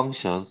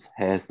functions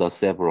has the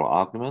several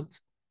arguments,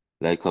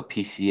 like a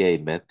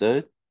PCA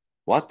method.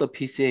 what the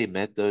PCA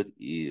method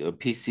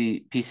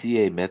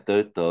PCA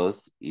method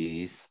does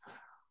is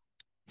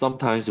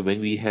sometimes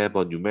when we have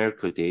a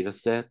numerical data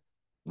set,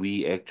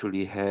 we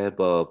actually have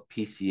a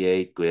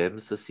PCA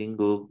grams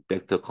single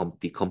vector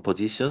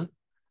decomposition.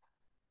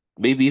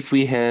 Maybe if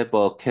we have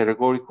a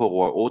categorical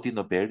or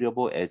ordinal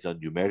variable as a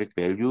numeric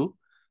value,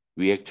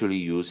 we actually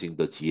using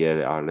the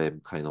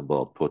GLRM kind of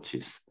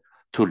approaches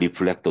to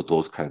reflect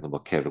those kind of a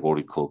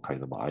categorical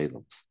kind of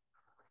items.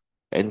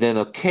 And then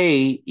a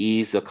K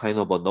is a kind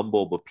of a number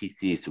of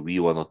PCs we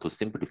want to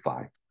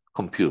simplify,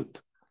 compute.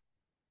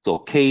 So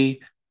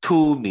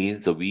K2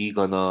 means we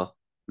gonna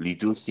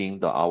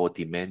reducing our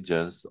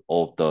dimensions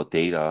of the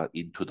data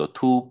into the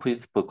two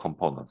principal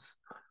components.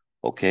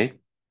 Okay.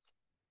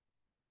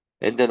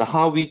 And then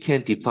how we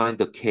can define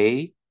the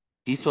K,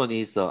 this one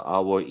is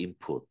our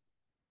input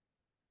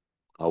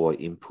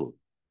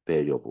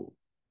variable.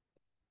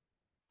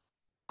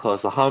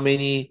 Because how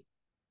many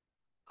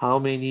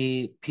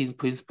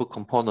principal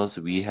components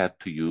we have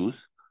to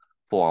use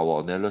for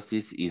our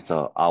analysis is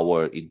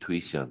our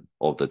intuition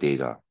of the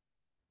data.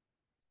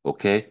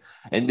 Okay,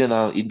 and then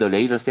in the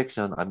later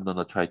section, I'm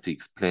gonna try to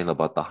explain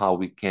about how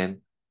we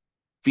can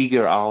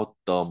figure out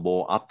the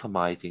more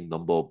optimizing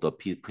number of the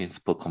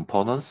principal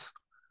components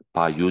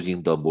by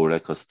using the more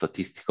like a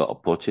statistical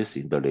approaches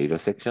in the later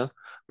section.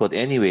 But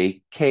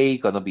anyway, K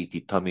gonna be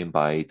determined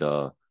by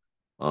the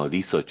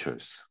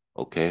researchers.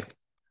 Okay,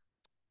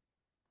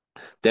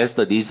 that's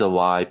the reason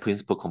why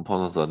principal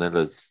components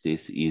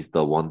analysis is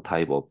the one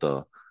type of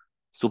the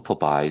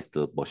supervised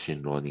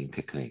machine learning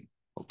technique.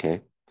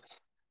 Okay.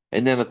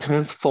 And then the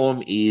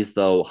transform is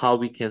how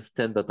we can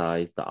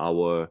standardize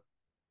our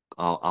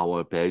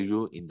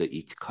value in the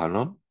each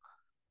column.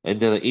 And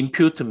then the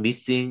impute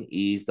missing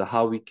is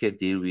how we can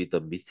deal with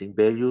the missing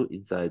value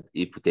inside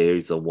if there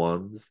is a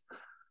ones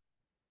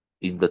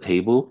in the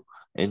table.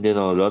 And then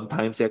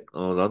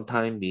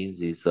runtime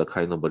means is a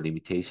kind of a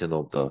limitation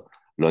of the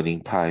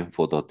learning time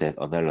for that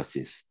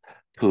analysis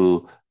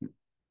to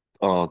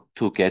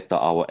to get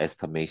our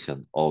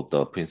estimation of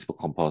the principal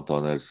component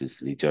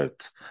analysis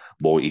result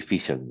more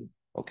efficiently.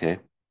 Okay.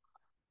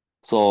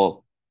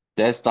 So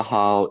that's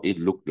how it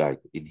looked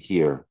like in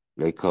here.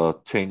 Like a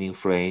training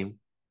frame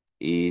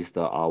is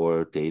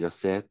our data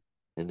set,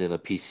 and then a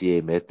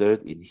PCA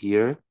method in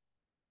here,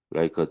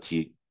 like a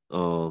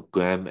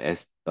gram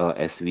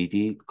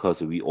SVD,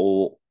 because we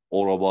all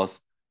of us,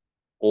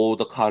 all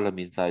the column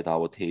inside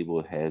our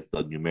table has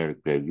the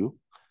numeric value.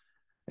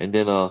 And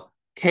then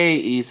K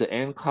is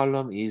n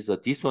column is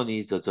this one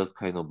is just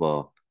kind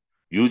of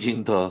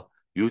using the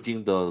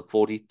using the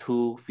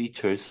 42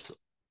 features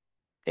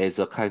as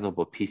a kind of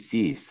a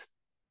PCs,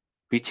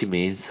 which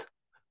means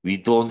we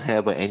don't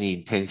have any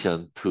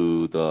intention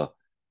to the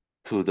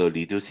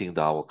reducing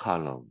our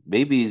column.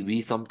 Maybe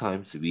we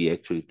sometimes we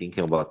actually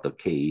thinking about the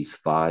K is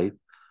 5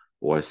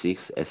 or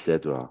 6,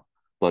 etc.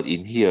 But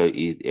in here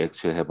it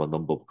actually have a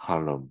number of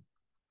column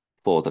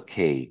for the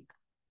K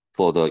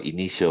for the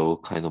initial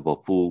kind of a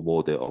full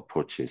model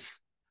approaches.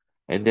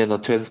 And then the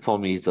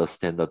transform is a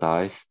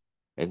standardized.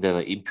 And then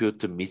the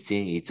input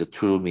missing is a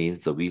true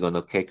means that we're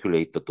gonna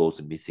calculate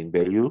those missing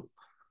value.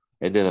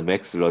 And then the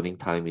max learning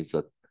time is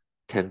a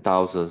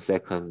 10,000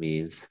 second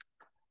means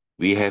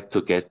we have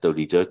to get the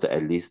result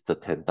at least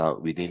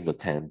 10,000 within the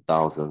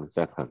 10,000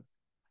 seconds,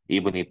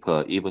 even if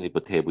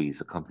the table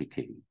is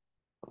complicated.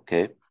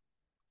 Okay,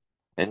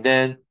 and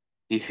then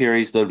here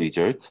is the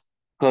result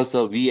because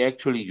we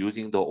actually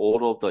using the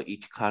all of the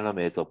each column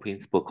as a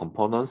principal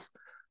components.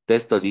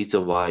 That's the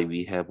reason why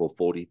we have a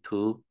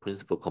 42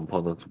 principal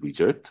components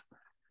result.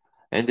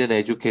 And then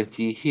as you can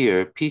see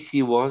here,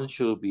 PC1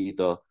 should be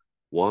the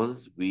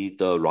ones with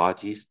the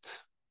largest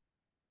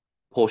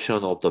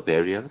portion of the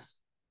variance,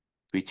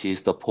 which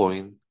is the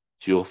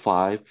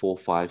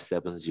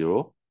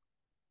 0.054570.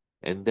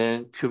 And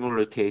then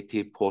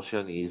cumulative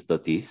portion is the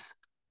this.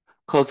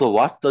 Because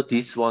what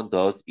this one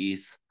does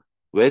is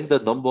when the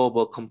number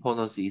of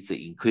components is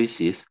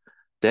increases,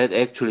 that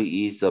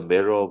actually is a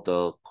matter of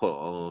the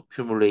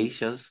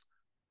cumulations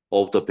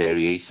of the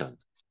variation.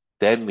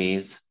 That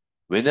means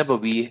whenever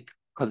we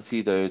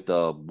consider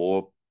the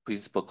more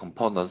principal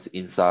components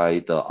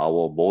inside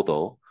our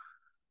model,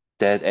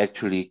 that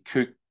actually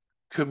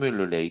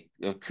cumulative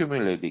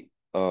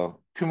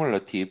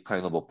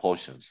kind of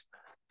portions.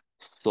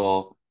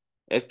 So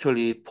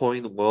actually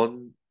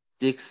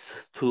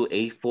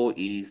 0.16284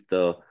 is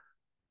the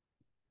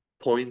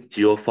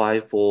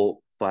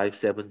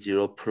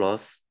 0.054570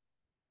 plus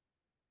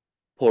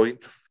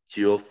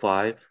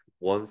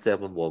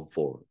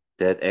 0.051714.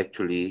 That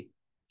actually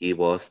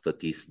give us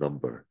this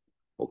number.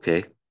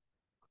 Okay.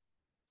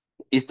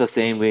 It's the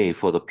same way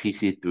for the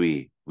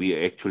PC3. We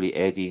are actually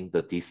adding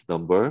this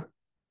number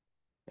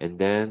and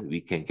then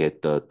we can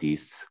get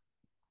this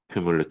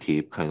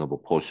cumulative kind of a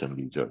portion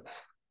result.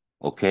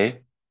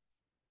 Okay.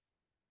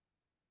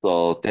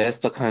 So that's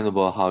the kind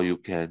of how you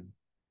can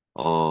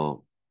uh,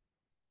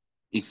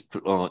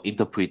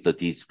 interpret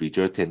this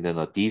result, and then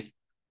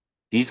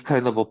this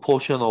kind of a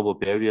portion of a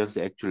variance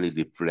actually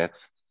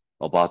reflects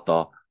about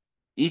the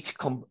each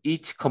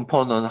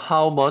component,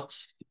 how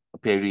much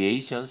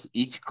variations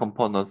each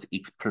component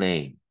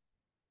explain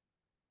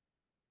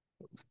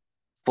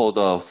for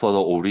the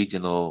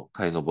original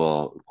kind of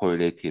a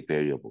correlative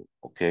variable.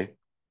 Okay.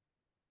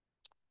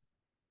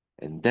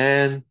 And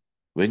then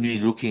when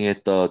we're looking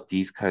at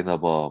these kind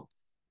of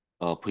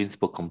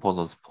principal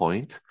components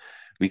point,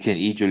 we can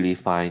easily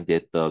find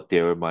that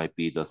there might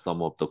be the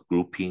sum of the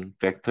grouping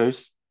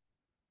factors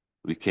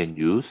we can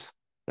use,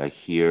 like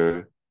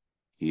here,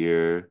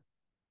 here,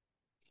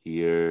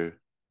 here,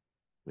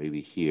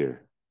 maybe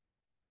here.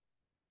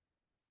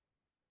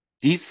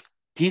 This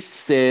this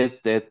says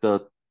that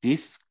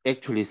this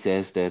actually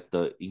says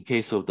that in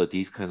case of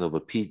this kind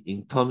of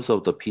in terms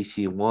of the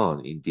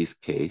PC1 in this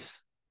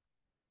case,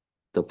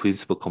 the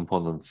principal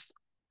components,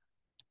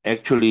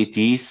 actually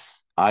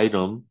this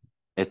item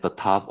at the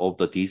top of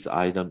this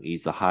item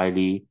is a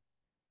highly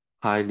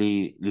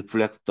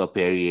reflects the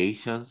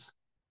variations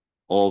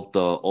of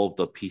the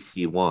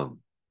PC1.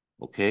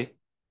 Okay?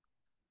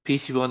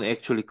 PC1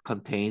 actually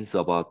contains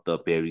about the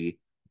very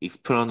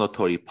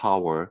explanatory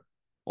power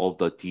of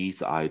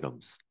these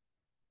items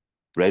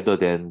rather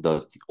than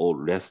the or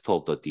rest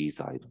of these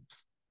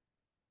items.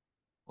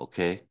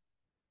 Okay?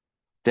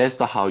 That's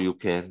how you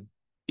can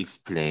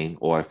explain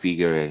or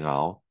figuring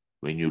out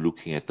when you're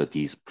looking at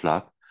these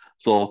plot.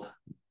 So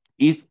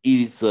it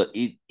is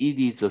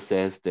a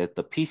sense that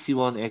the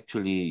PC1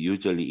 actually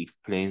usually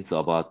explains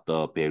about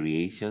the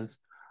variations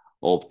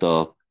of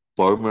the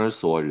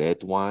farmers or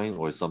red wine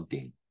or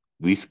something,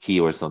 whiskey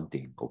or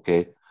something.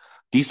 Okay,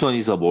 this one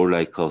is a more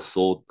like a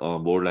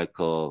more like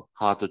a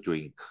hard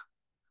drink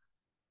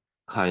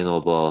kind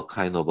of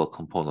a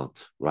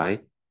component,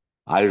 right?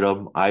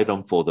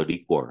 Item for the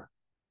liquor,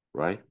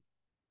 right?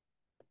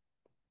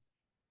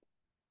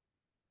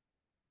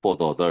 For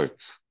the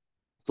adults.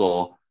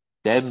 So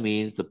that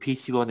means the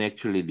PC1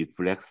 actually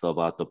reflects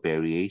about the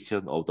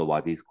variation of the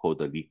what is called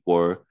the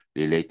liquor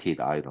related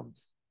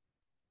items.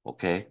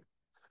 Okay,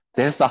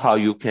 that's how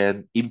you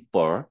can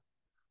infer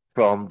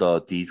from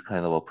these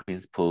kind of a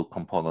principal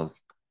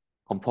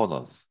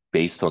components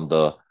based on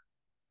the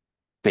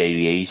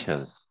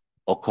variations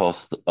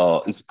across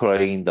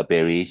exploring the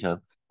variation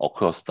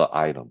across the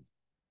item.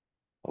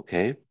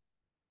 Okay,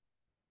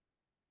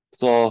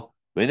 so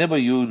whenever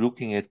you're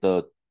looking at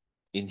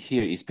in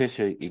here,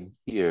 especially in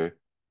here,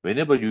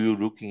 whenever you're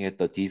looking at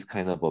these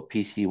kind of a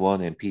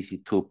PC1 and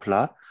PC2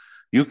 plot,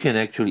 you can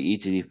actually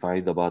easily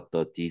find about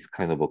these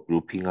kind of a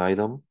grouping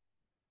item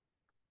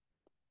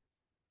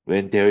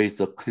when there is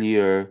a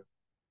clear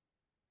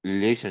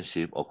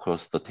relationship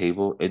across the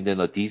table. And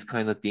then these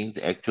kind of things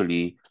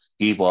actually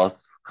give us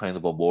kind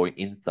of a more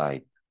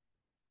insight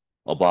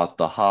about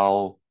the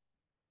how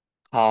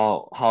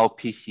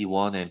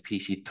PC1 and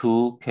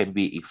PC2 can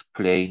be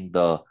explained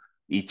the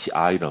each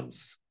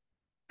items,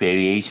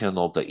 variation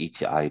of the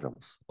each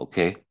items.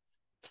 Okay.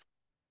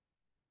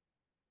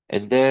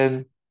 And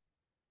then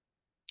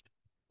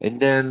And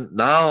then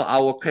now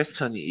our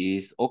question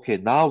is, okay,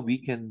 now we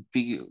can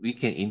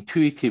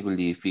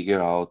intuitively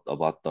figure out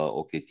about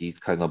these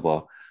kind of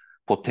a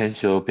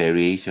potential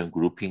variation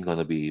grouping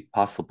gonna be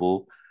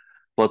possible.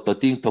 But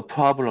the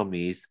problem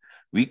is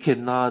we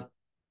cannot,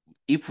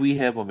 if we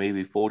have a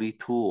maybe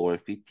 42 or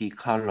 50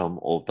 column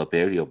of the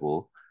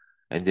variable,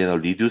 and then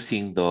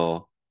reducing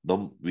the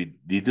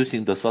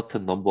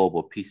certain number of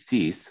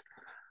PCs,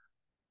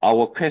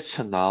 our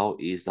question now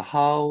is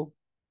how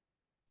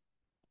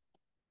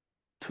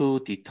to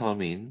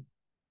determine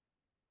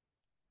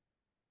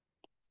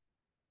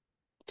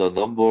the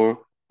number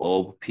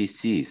of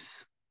PCs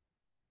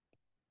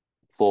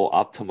for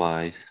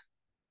optimize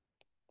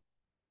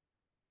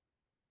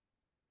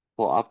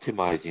for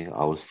optimizing,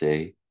 I would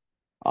say,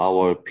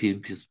 our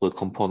principal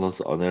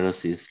components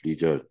analysis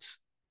results.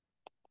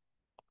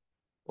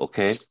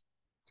 Okay.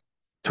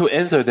 To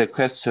answer that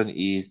question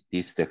is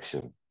this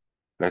section,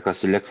 like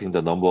selecting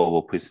the number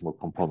of principal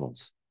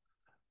components.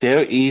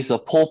 There is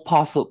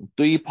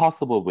three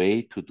possible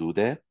way to do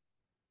that.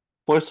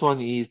 First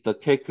one is the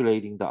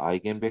calculating the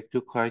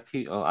eigenvector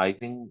criteria,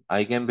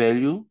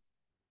 eigenvalue.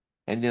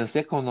 And then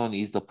second one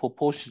is the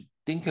proportion,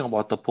 thinking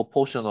about the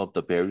proportion of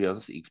the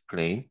variance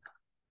explained.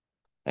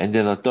 And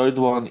then the third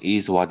one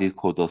is what is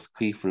called the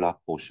square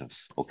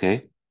portions.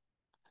 Okay.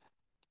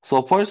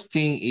 So first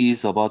thing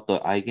is about the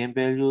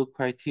eigenvalue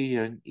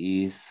criterion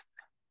is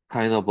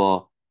kind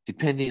of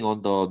depending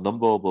on the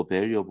number of a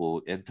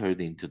variable entered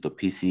into the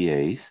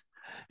PCAs.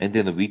 And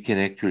then we can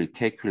actually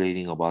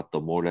calculating about the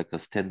more like a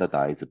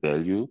standardized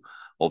value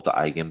of the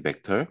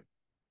eigenvector.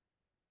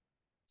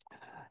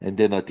 And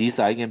then this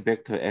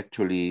eigenvector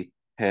actually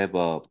have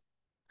a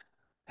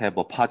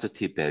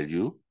positive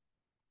value.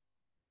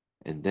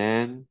 And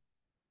then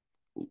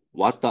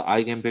what the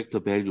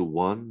eigenvector value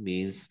one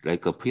means,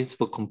 like a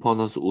principal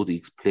components would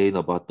explain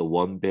about the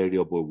one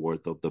variable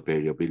worth of the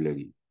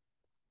variability.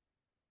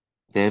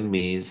 That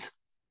means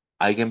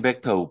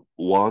eigenvector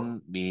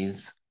one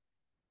means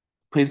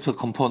principal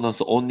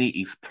components only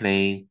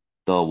explain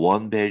the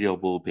one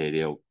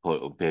variability.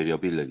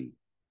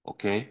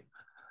 Okay.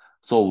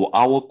 So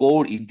our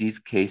goal in this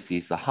case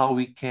is how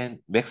we can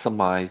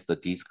maximize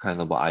this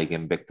kind of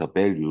eigenvector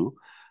value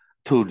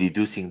to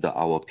reducing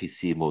our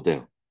PC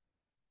model.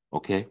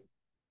 Okay.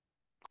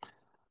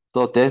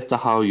 So that's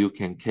how you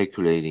can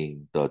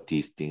calculating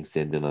these things.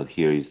 And then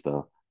here is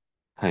the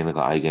kind of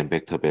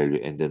eigenvector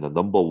value. And then the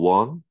number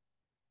one,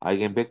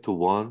 eigenvector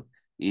one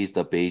is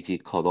the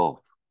basic cutoff.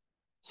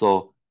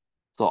 So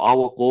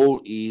our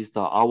goal is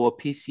our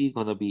PC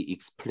gonna be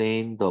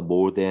explained the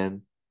more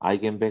than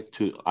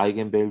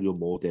eigenvalue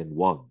more than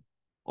one.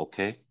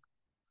 Okay.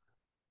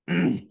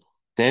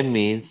 That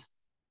means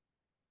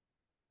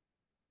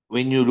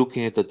when you're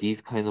looking at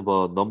these kind of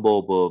a number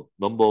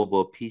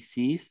of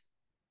PCs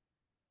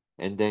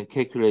and then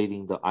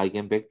calculating the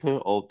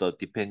eigenvector of the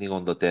depending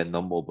on the that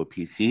number of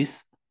PCs,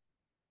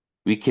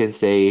 we can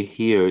say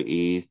here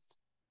is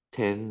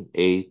 10,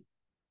 8,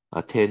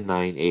 10,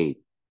 9,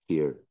 8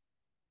 here,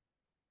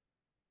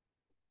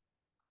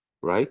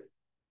 right?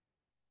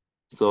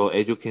 So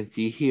as you can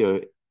see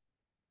here,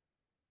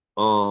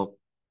 uh,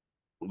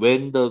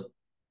 when the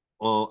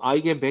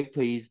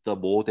eigenvector is the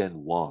more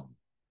than one,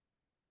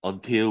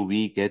 until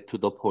we get to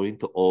the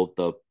point of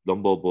the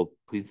number of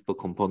principal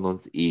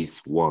components is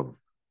one,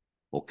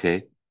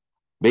 okay?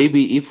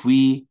 Maybe if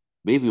we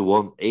maybe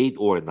want 8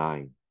 or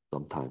 9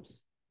 sometimes.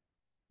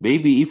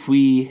 Maybe if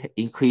we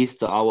increase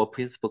our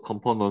principal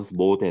components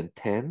more than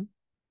 10,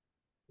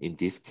 in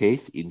this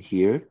case, in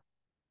here,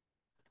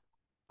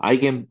 our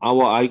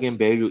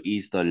eigenvalue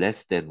is the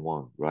less than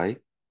 1, right?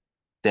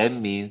 That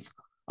means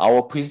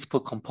our principal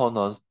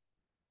components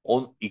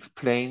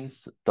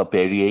explains the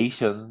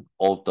variation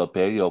of the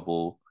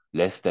variable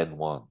less than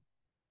 1.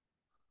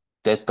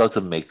 That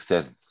doesn't make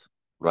sense,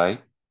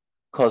 right?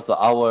 Because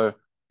our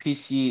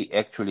PC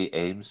actually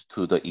aims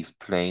to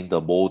explain the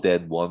more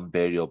than one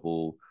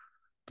variable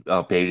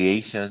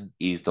variation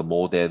is the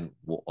more than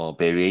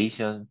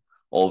variation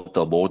of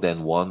the more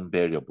than one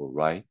variable,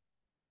 right?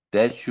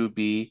 That should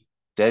be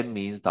that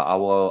means that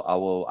our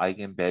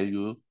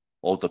eigenvalue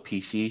of the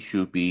PC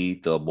should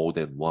be the more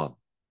than one.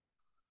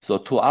 So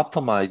to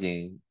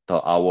optimizing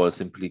our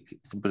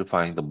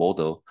simplifying the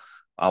model,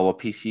 our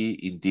PC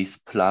in this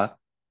plot,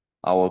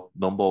 our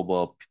number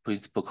of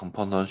principal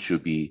components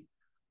should be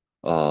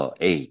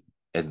 8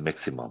 at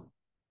maximum.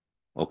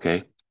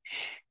 Okay,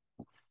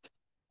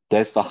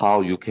 that's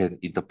how you can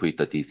interpret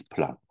this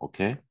plot.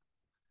 Okay.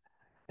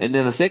 And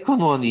then the second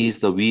one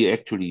is we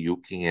actually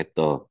looking at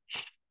our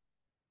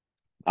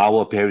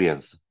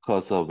variance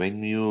because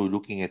when you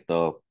looking at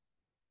our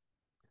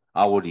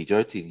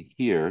result in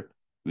here,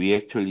 we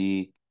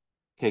actually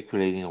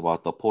calculating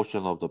about the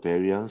portion of the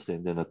variance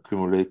and then the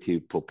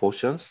cumulative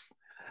proportions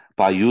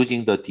by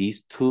using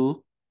these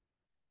two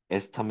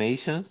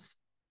estimations.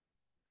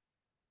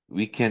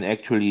 We can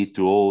actually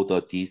draw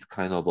these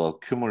kind of a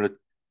cumulative.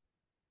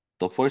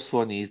 The first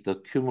one is the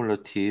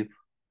cumulative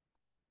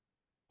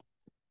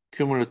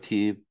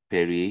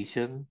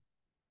variation.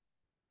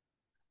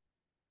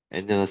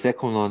 And then the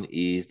second one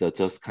is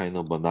just kind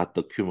of not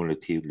the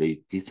cumulative.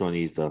 This one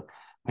is the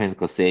kind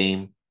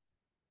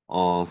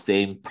of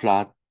same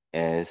plot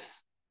as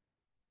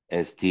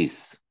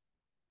this.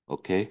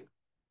 Okay,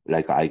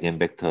 like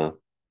eigenvector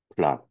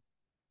plot,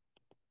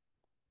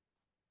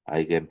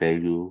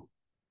 eigenvalue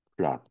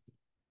plot.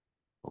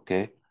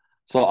 Okay,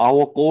 so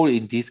our goal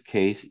in this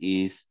case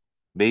is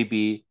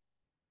maybe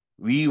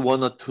we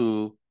wanted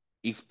to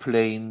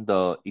explain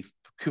the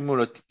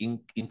cumulative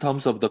in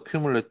terms of the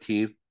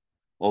cumulative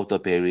of the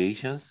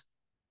variations.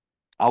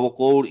 Our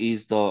goal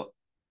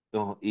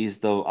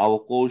our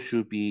goal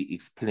should be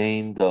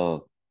explained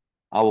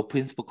our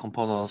principal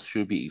components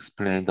should be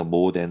explained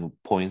more than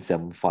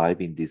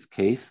 0.75 in this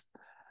case.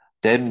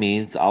 That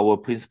means our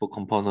principal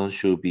component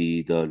should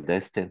be the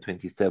less than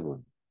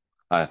 27.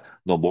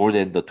 No, more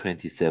than the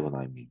 27,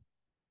 I mean,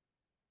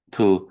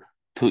 to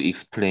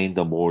explain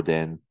the more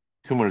than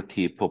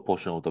cumulative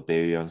proportion of the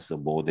variance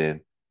more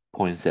than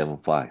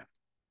 0.75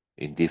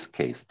 in this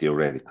case,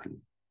 theoretically.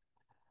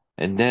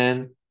 And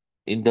then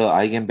in the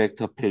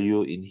eigenvector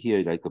value in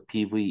here, like the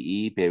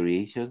PVE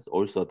variations,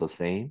 also the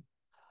same.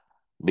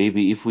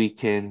 Maybe if we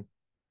can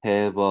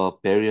have a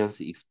variance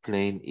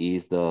explained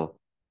is the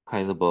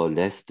kind of a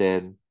less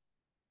than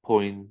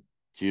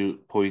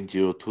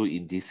 0.02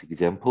 in this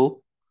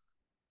example,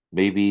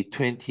 maybe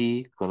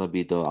 20 gonna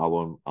be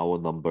our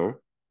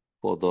number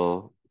for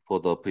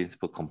the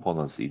principal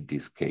components in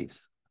this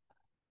case.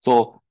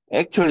 So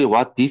actually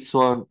what this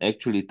one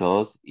actually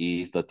does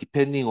is that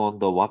depending on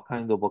what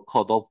kind of a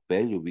cutoff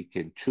value we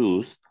can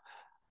choose,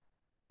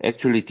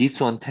 actually this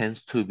one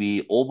tends to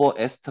be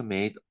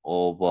overestimate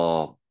of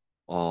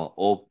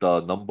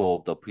the number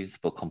of the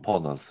principal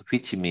components,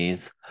 which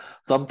means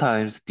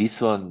sometimes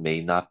this one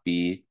may not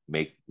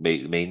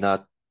may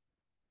not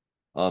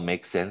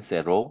make sense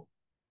at all,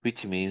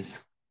 which means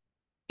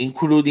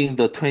including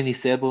the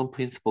 27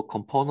 principal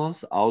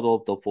components out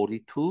of the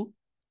 42,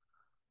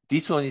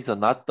 this one is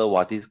not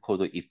what is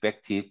called the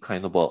effective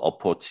kind of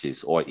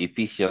approaches or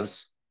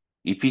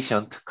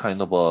efficient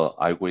kind of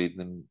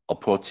algorithm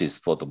approaches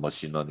for the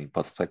machine learning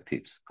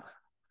perspectives.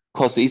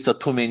 because it's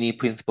too many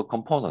principal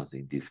components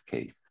in this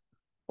case.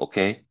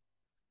 Okay,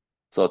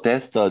 so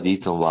that's the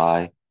reason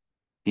why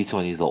this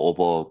one is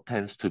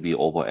tends to be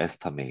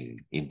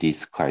overestimated in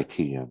this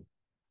criterion.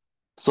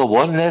 So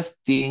one last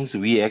things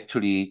we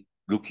actually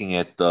looking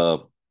at the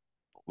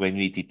when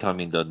we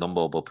determine the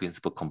number of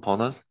principal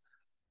components,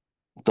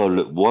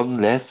 the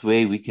one last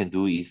way we can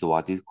do is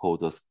what is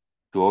called the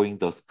drawing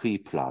the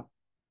script plot,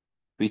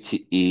 which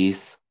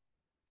is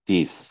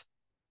this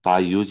by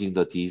using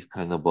these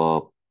kind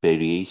of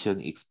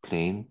variation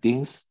explain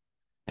things,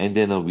 and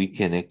then we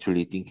can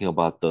actually thinking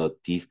about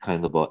these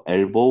kind of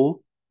elbow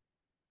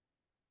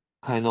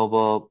kind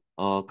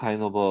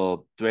of a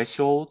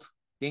threshold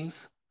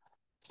things.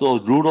 So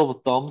rule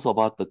of thumbs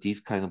about this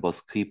kind of a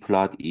script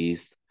plot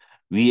is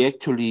we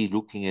actually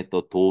looking at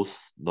the those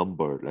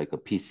number like a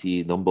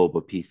PC number of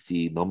a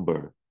PC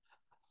number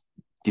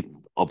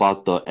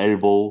about the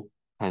elbow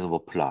kind of a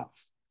plot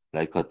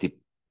like a dip,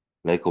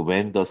 like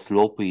when the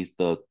slope is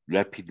the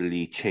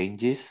rapidly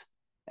changes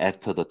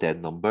after that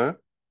number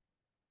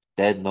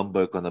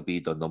gonna be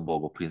the number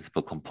of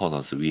principal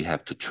components we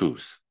have to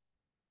choose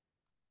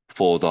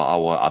for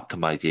our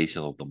optimization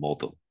of the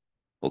model.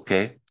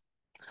 Okay,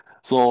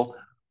 so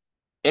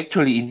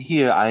actually, in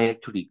here, I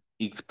actually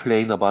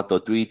explain about the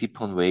three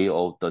different way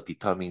of the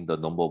determining the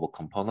number of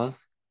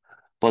components.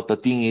 But the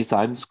thing is,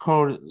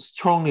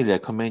 strongly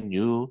recommend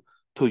you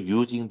to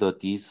using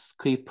this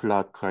script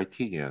plot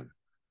criterion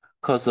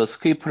because the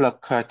script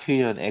plot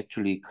criterion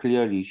actually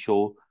clearly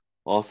show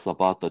us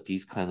about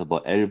this kind of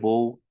a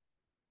elbow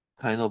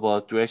kind of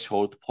a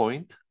threshold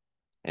point,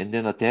 and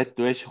then that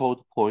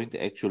threshold point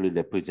actually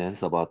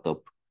represents about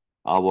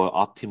our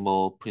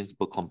optimal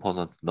principal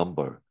component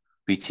number,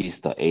 which is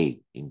the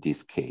 8 in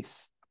this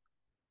case.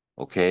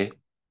 Okay,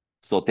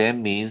 so that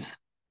means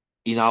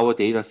in our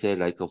data set,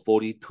 like a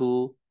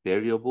 42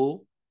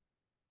 variable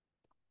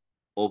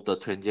of the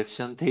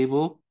transaction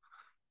table,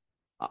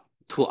 uh,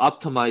 to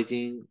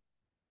optimizing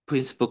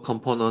principal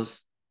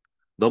components,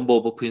 number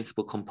of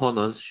principal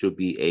components should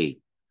be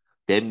 8.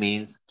 That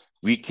means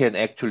we can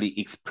actually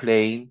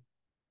explain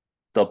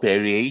the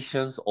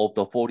variations of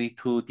the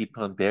 42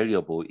 different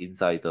variable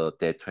inside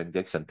that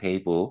transaction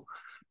table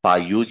by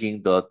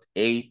using the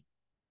 8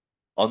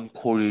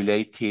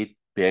 uncorrelated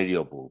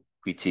variable,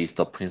 which is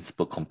the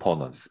principal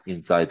components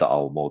inside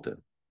our model.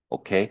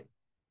 Okay,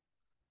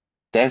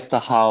 that's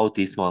how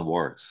this one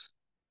works.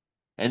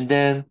 And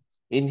then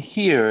in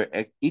here,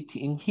 it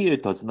in here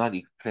does not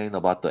explain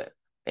about the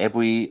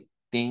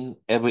everything,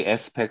 every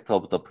aspect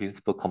of the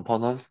principal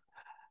components.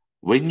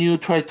 When you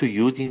try to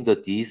using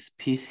these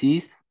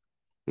PCs,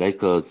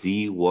 like a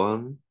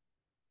Z1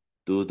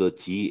 to the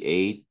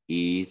G8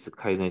 is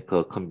kind of like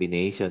a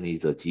combination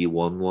is a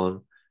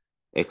G11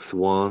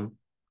 X1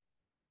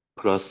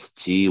 plus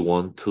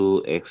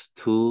G12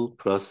 X2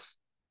 plus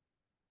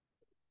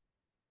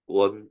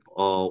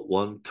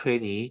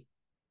 120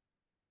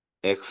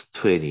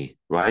 X20,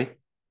 right?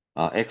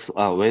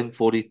 When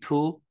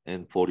 42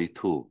 and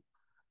 42.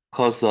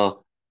 Because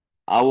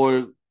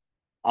our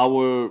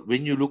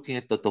when you're looking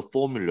at the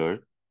formula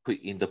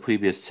in the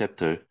previous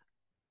chapter,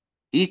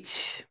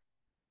 each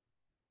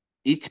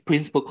each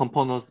principal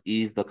component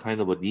is the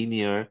kind of a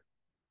linear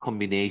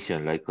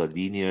combination, like a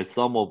linear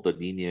sum of the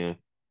linear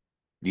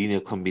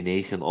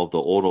combination of the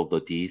all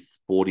of these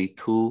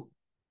 42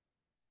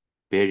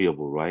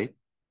 variable, right?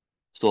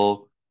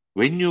 So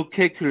when you're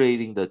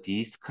calculating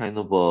these kind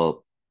of a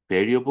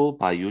variable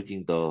by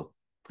using the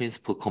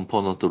principal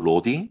component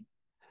loading,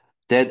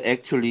 that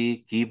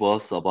actually give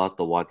us about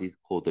what is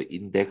called the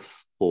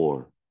index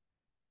score,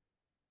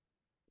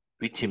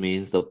 which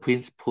means the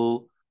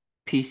principal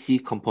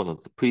PC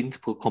component, the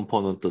principal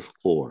component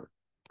score.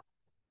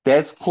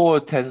 That score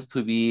tends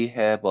to be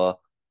have a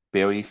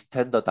very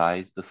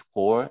standardized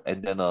score,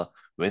 and then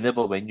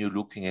whenever when you're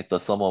looking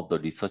at some of the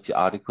research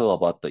article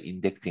about the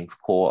indexing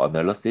score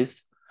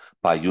analysis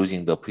by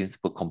using the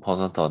principal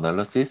component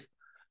analysis,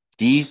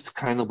 this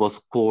kind of a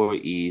score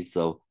is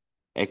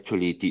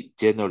actually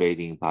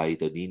generating by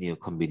the linear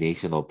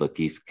combination of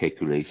this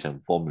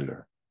calculation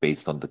formula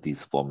based on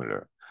this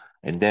formula.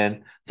 And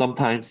then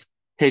sometimes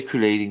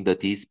calculating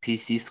this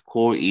PC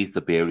score is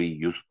very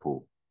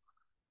useful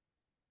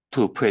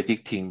to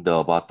predicting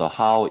about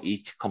how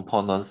each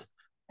component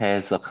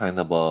has a kind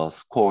of a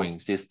scoring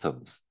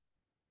systems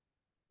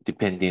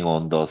depending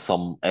on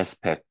some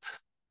aspect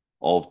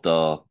of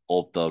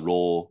the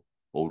raw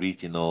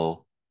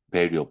original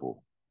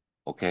variable.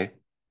 Okay,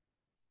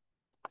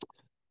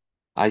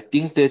 I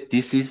think that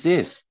this is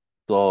it.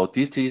 So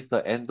this is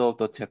the end of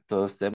the chapter 7.